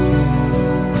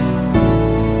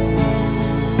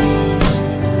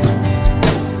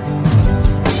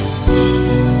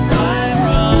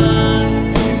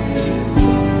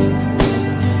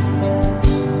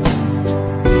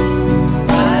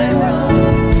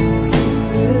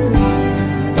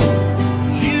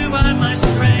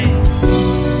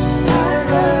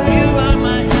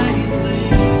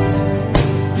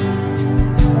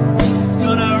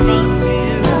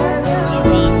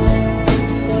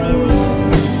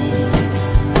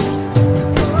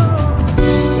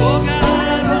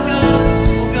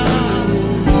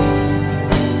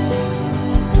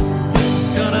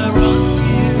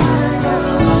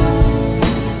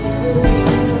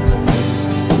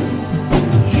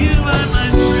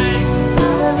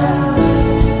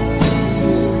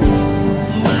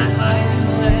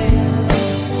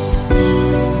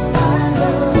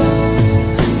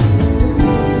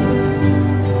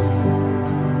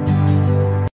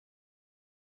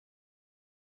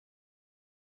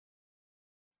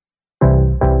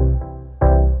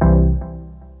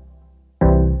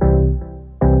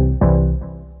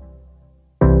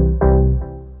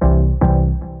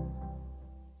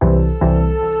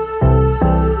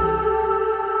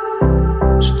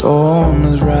 Storm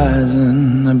is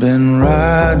rising, I've been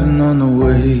riding on the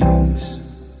waves.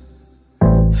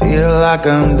 Feel like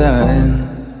I'm dying,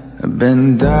 I've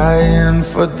been dying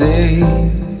for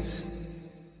days.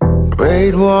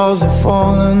 Great walls are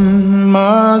falling,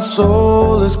 my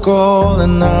soul is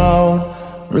calling out,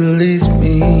 release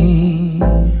me.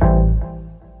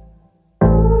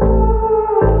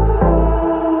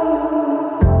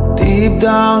 Deep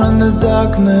down in the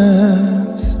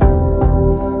darkness,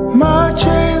 my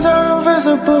chains are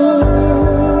invisible.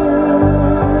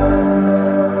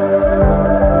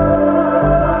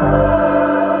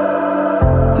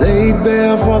 Laid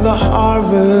bare for the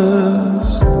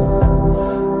harvest,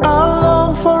 I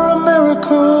long for a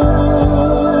miracle.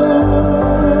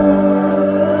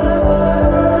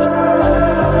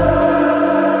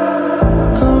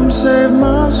 Come save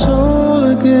my soul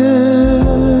again.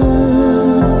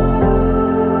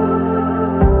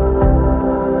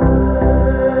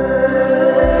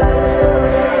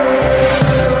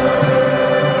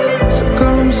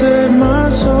 Save my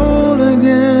soul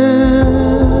again.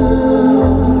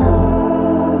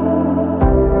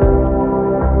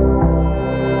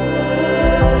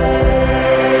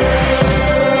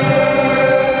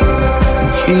 I'm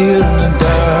here in the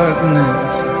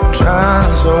darkness,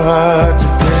 trying so hard to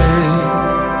pray.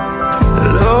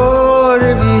 Lord,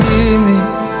 if you hear me,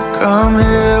 come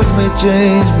help me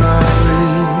change my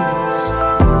ways.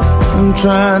 I'm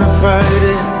trying to fight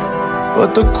it,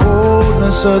 but the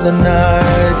coldness of the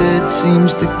night, it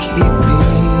seems to keep me.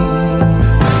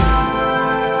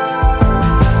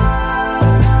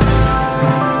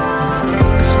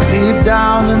 Cause deep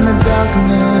down in the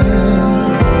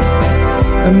darkness,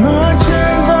 and my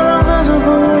chains are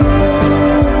invisible.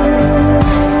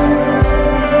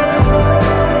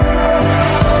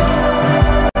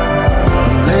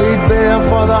 Laid bare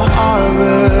for the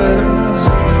harvest,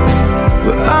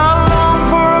 but I long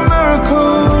for a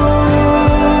miracle.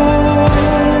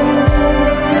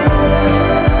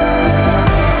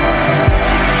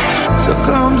 So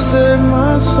come save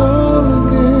my soul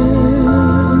again.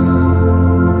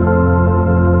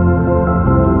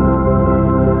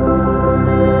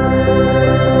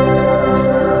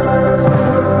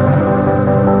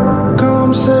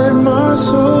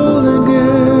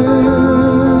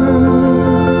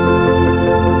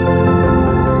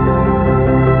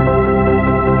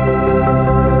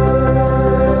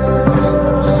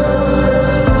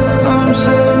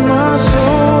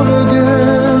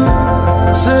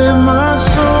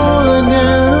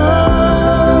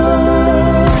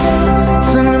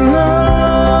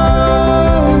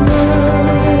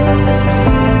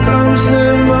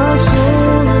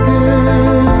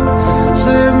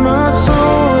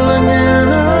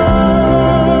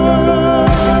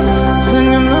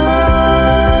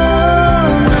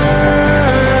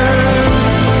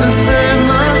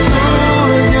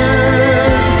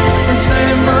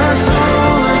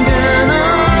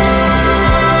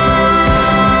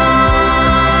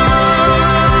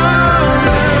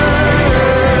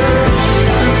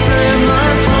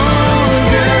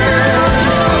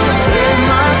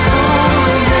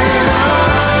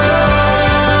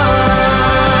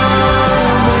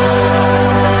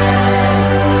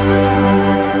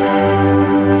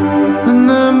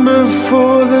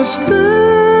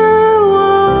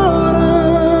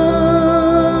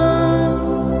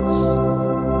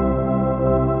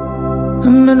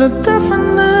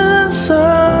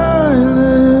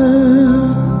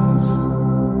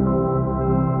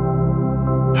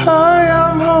 I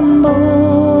am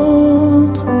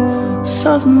humbled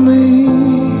suddenly.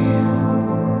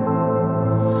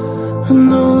 I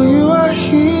know you are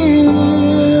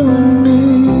here with me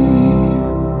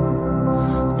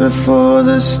before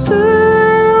the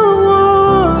still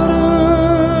waters,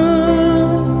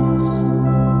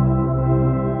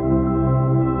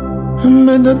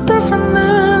 amid the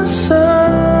deafening silence.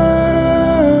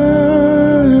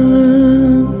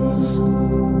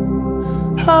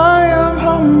 I am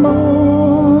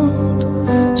humbled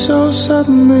so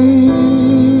suddenly,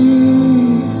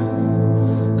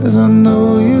 'cause I know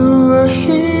you are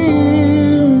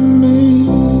here with me.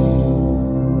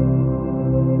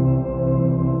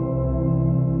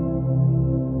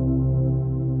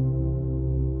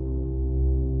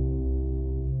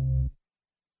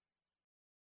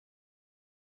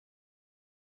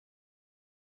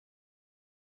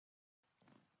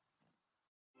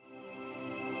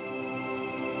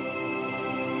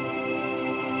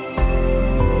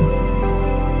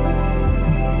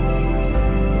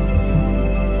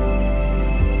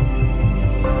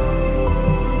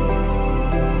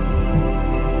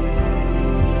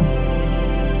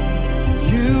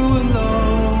 You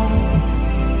alone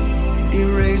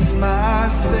erase my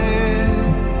sin.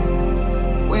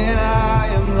 When I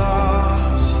am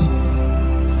lost,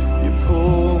 you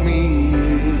pull me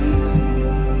in.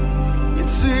 You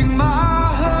take my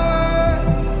hurt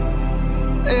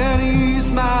and ease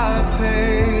my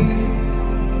pain.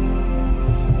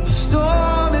 The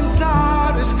storm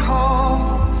inside is calm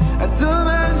at the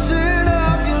mention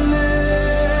of your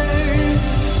name.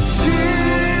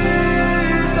 Jesus,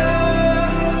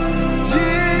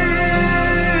 Jesus,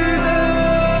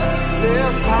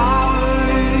 there's power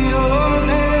in your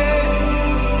name,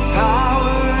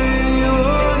 power in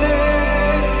your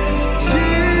name.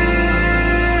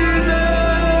 Jesus,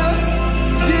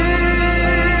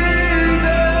 Jesus,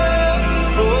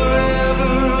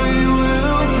 forever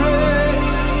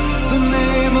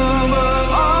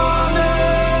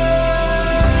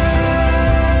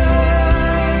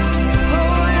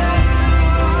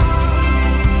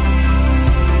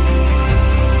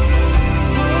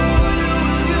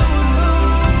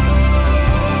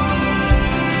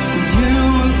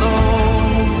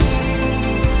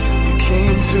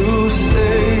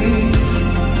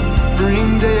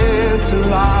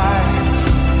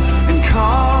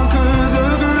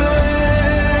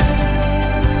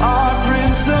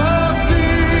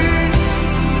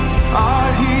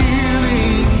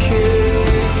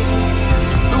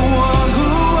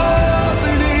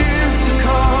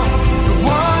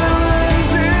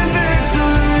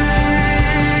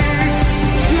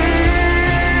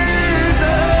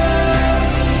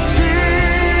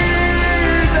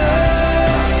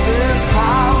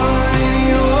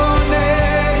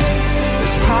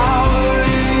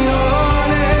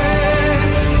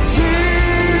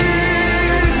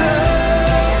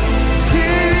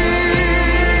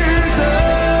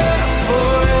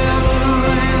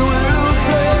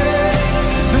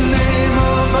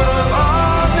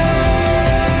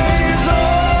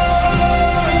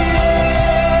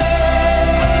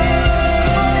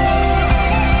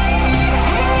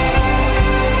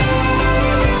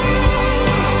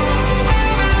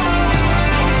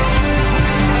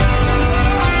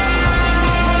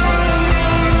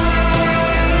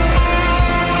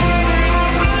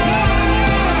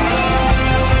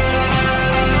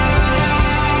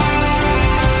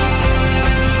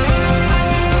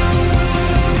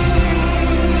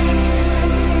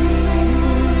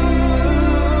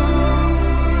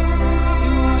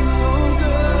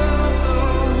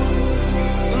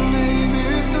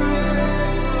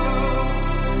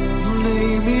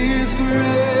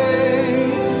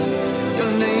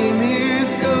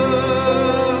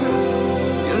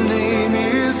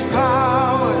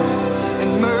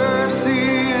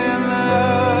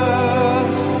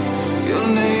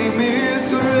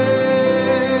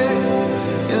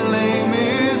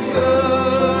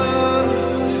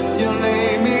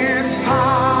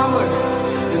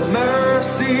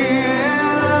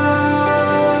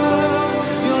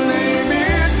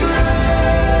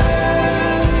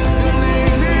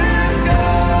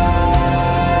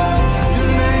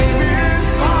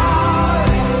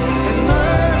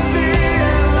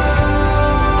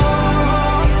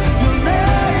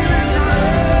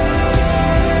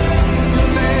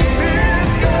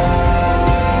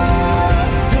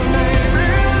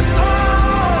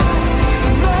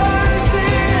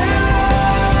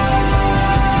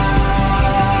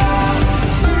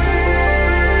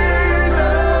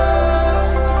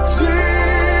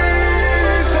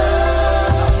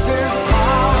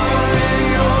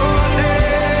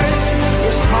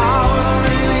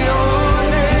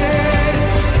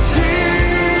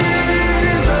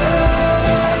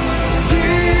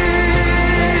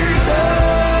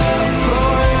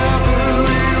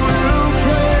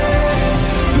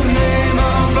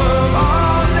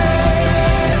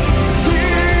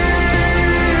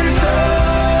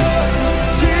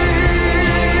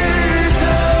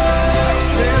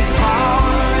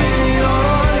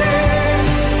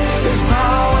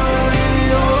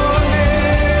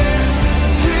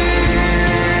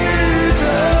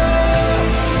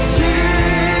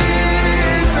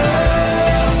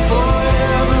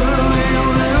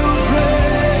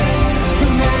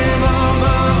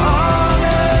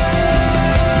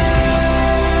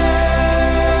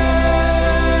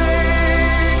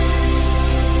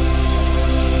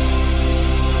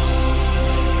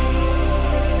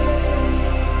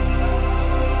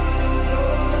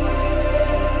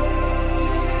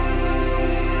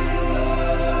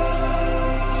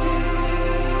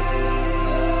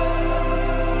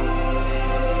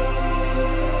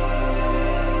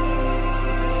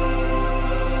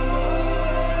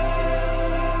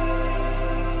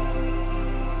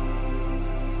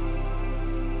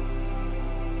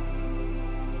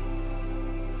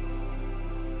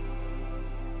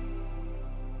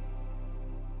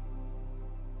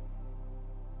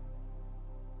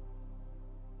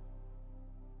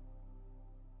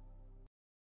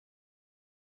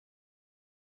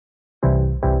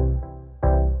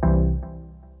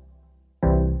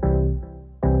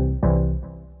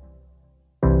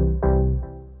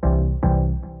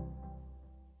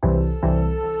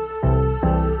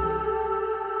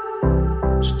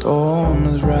Storm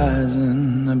is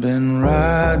rising, I've been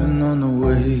riding on the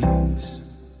waves.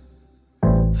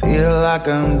 Feel like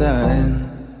I'm dying,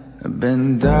 I've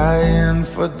been dying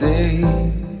for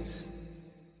days.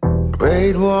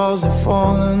 Great walls are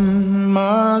falling,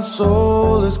 my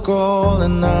soul is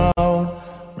calling out,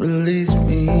 release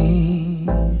me.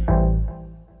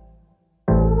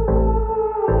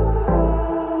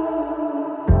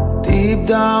 Deep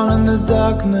down in the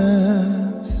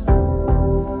darkness,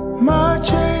 my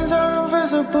chains are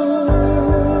invisible.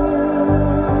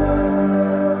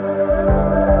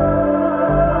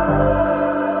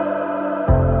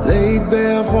 Laid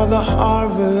bare for the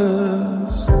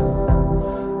harvest,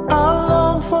 I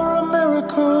long for a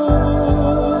miracle.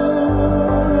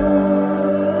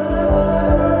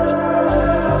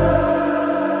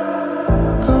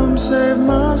 Come save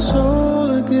my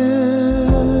soul again.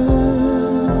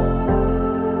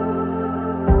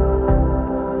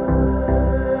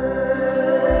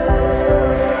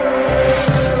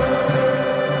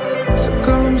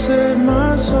 Save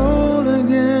my soul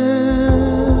again.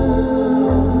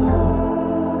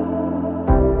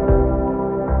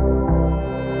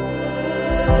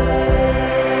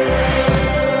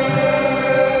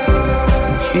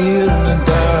 I'm here in the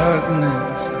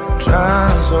darkness,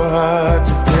 trying so hard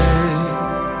to pray.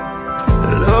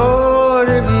 Lord,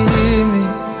 if you hear me,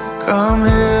 come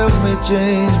help me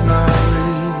change my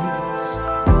ways.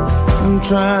 I'm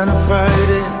trying to fight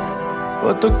it,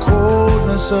 but the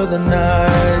coldness of the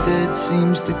night, it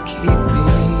seems to keep me.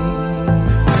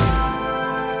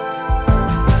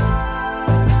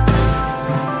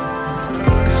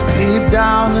 'Cause deep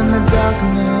down in the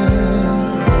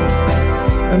darkness,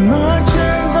 and my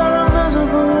chains are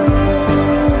invisible.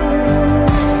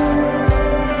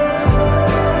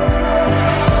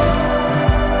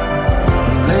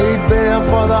 I'm laid bare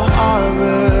for the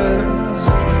harvest,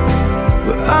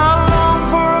 but I long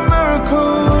for a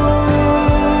miracle.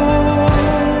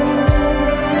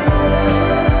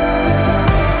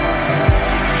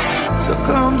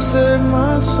 Come save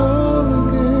my soul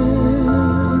again.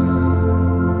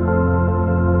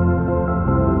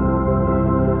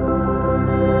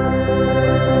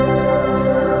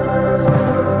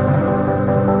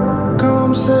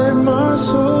 Come save my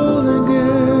soul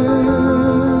again.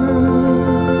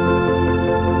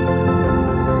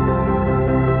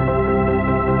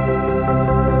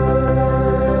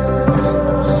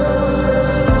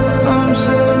 Come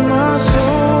save my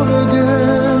soul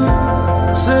again.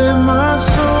 Save my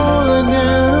soul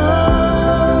again.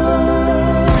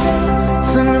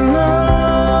 Singing louder.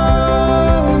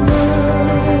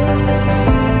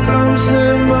 Come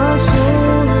save my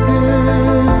soul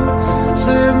again.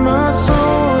 Save my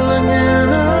soul again.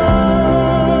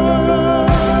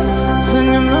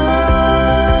 Singing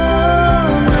louder.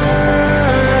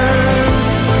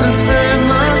 And save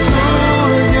my soul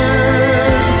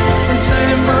again. And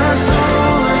save my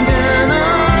soul again.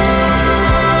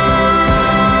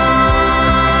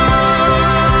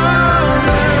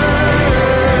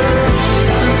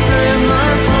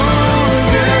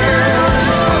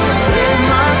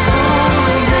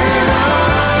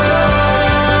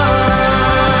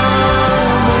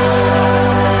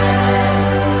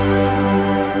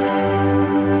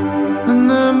 And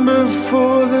then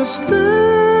before the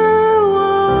still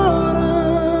waters,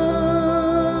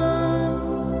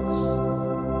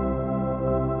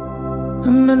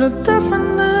 amid a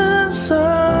deafening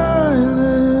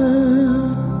silence,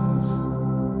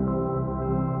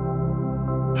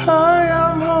 I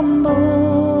am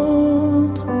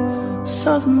humbled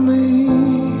suddenly.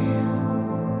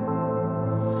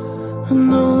 I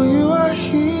know you are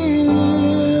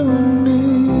hearing me.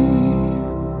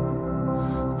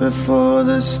 Before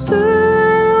the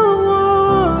still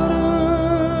waters,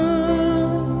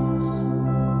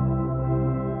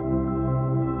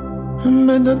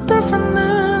 amid the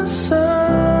deafening silence,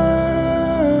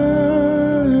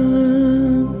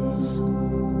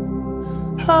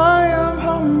 I am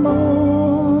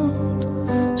humbled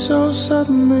so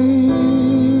suddenly,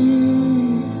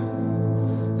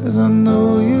 'cause I know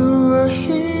you are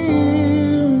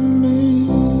hearing me.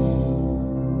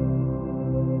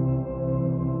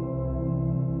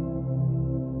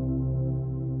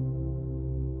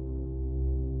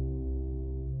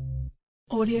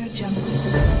 Audio Jungle.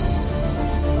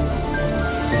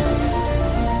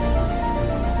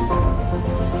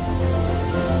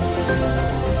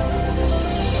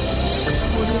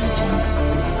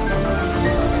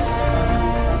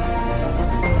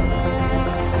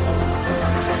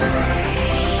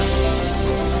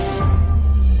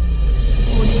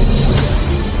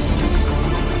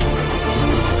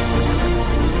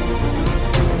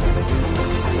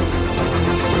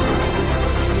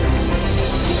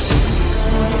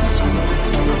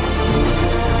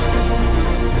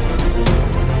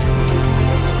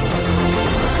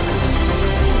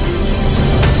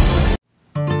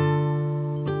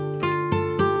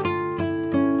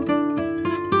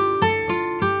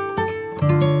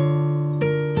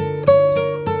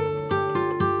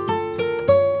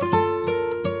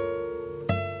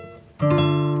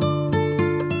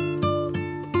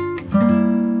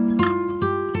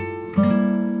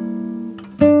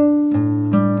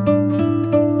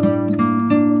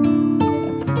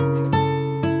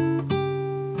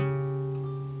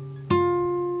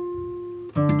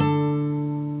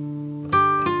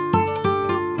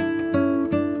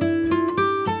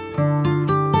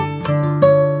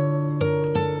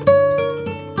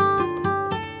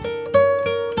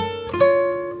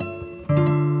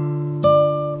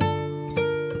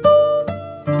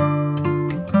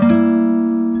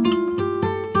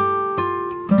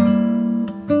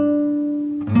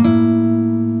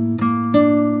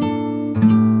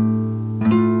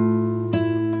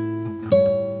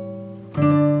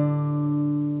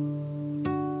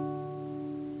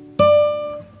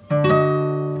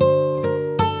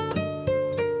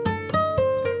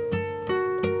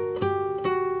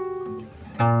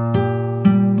 Bye.